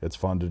it's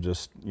fun to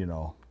just,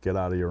 get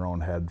out of your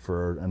own head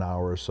for an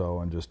hour or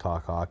so and just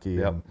talk hockey.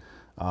 Yep.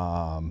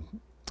 And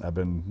I've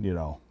been,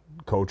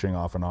 coaching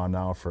off and on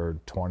now for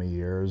 20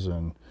 years,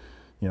 and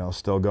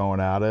still going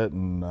at it,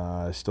 and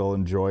I still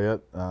enjoy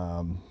it.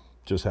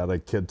 Just had a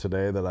kid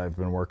today that I've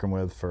been working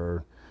with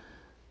for,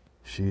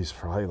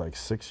 probably like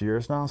 6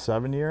 years now,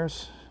 7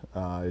 years.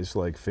 He's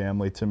like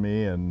family to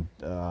me, and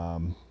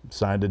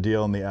signed a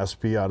deal in the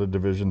SP out of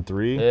Division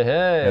III,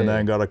 and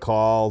then got a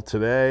call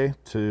today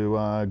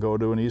to go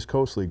to an East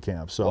Coast League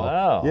camp. So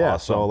yeah,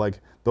 awesome. So like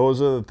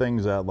those are the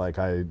things that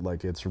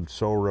it's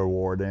so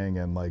rewarding,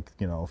 and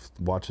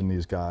watching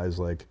these guys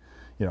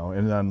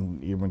and then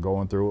even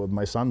going through it with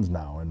my sons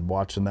now and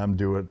watching them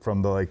do it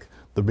from the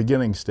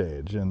beginning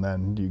stage, and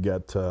then you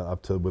get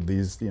up to with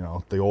these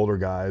the older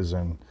guys,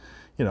 and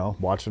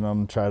watching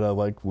them try to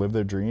live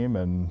their dream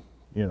and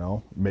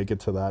make it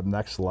to that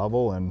next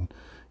level. And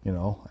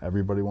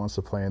everybody wants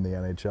to play in the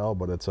NHL,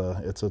 but it's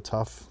a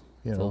tough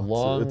it's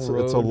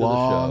a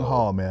long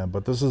haul, man.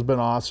 But this has been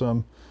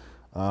awesome.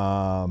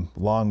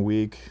 Long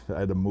week. I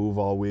had to move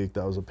all week.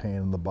 That was a pain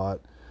in the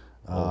butt.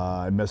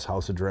 I missed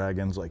House of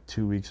Dragons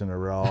 2 weeks in a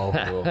row.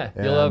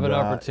 You'll have an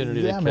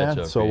opportunity to catch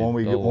up. So when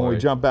we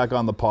jump back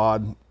on the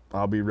pod,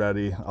 I'll be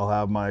ready. I'll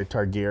have my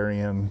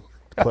Targaryen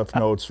Cliff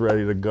Notes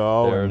ready to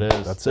go. There it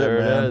is. That's it,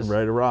 man.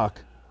 Ready to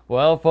rock.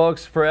 Well,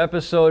 folks, for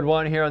episode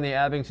 1 here on the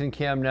Abington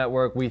Cam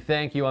Network, we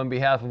thank you on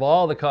behalf of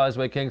all the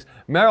Causeway Kings.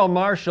 Merrill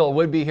Marshall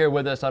would be here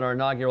with us on our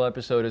inaugural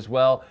episode as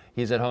well.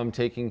 He's at home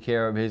taking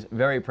care of his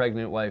very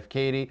pregnant wife,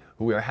 Katie,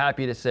 who we are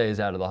happy to say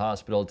is out of the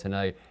hospital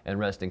tonight and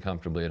resting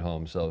comfortably at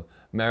home. So,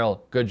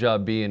 Merrill, good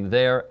job being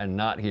there and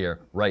not here.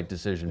 Right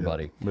decision,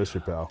 buddy. Miss you,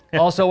 pal.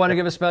 Also want to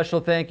give a special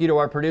thank you to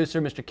our producer,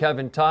 Mr.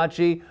 Kevin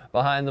Tachi,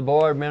 behind the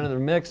board, man of the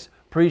mix.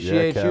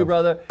 Appreciate you,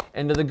 brother.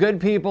 And to the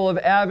good people of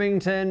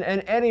Abington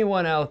and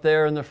anyone out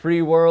there in the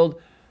free world,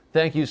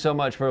 thank you so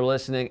much for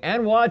listening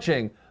and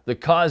watching the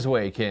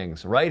Causeway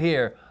Kings right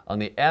here on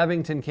the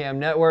Abington Cam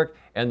Network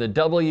and the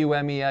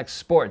WMEX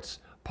Sports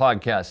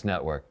Podcast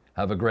Network.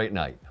 Have a great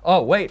night.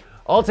 Oh, wait.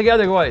 All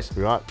together, boys.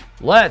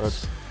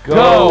 Let's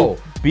go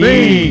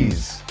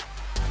Bees!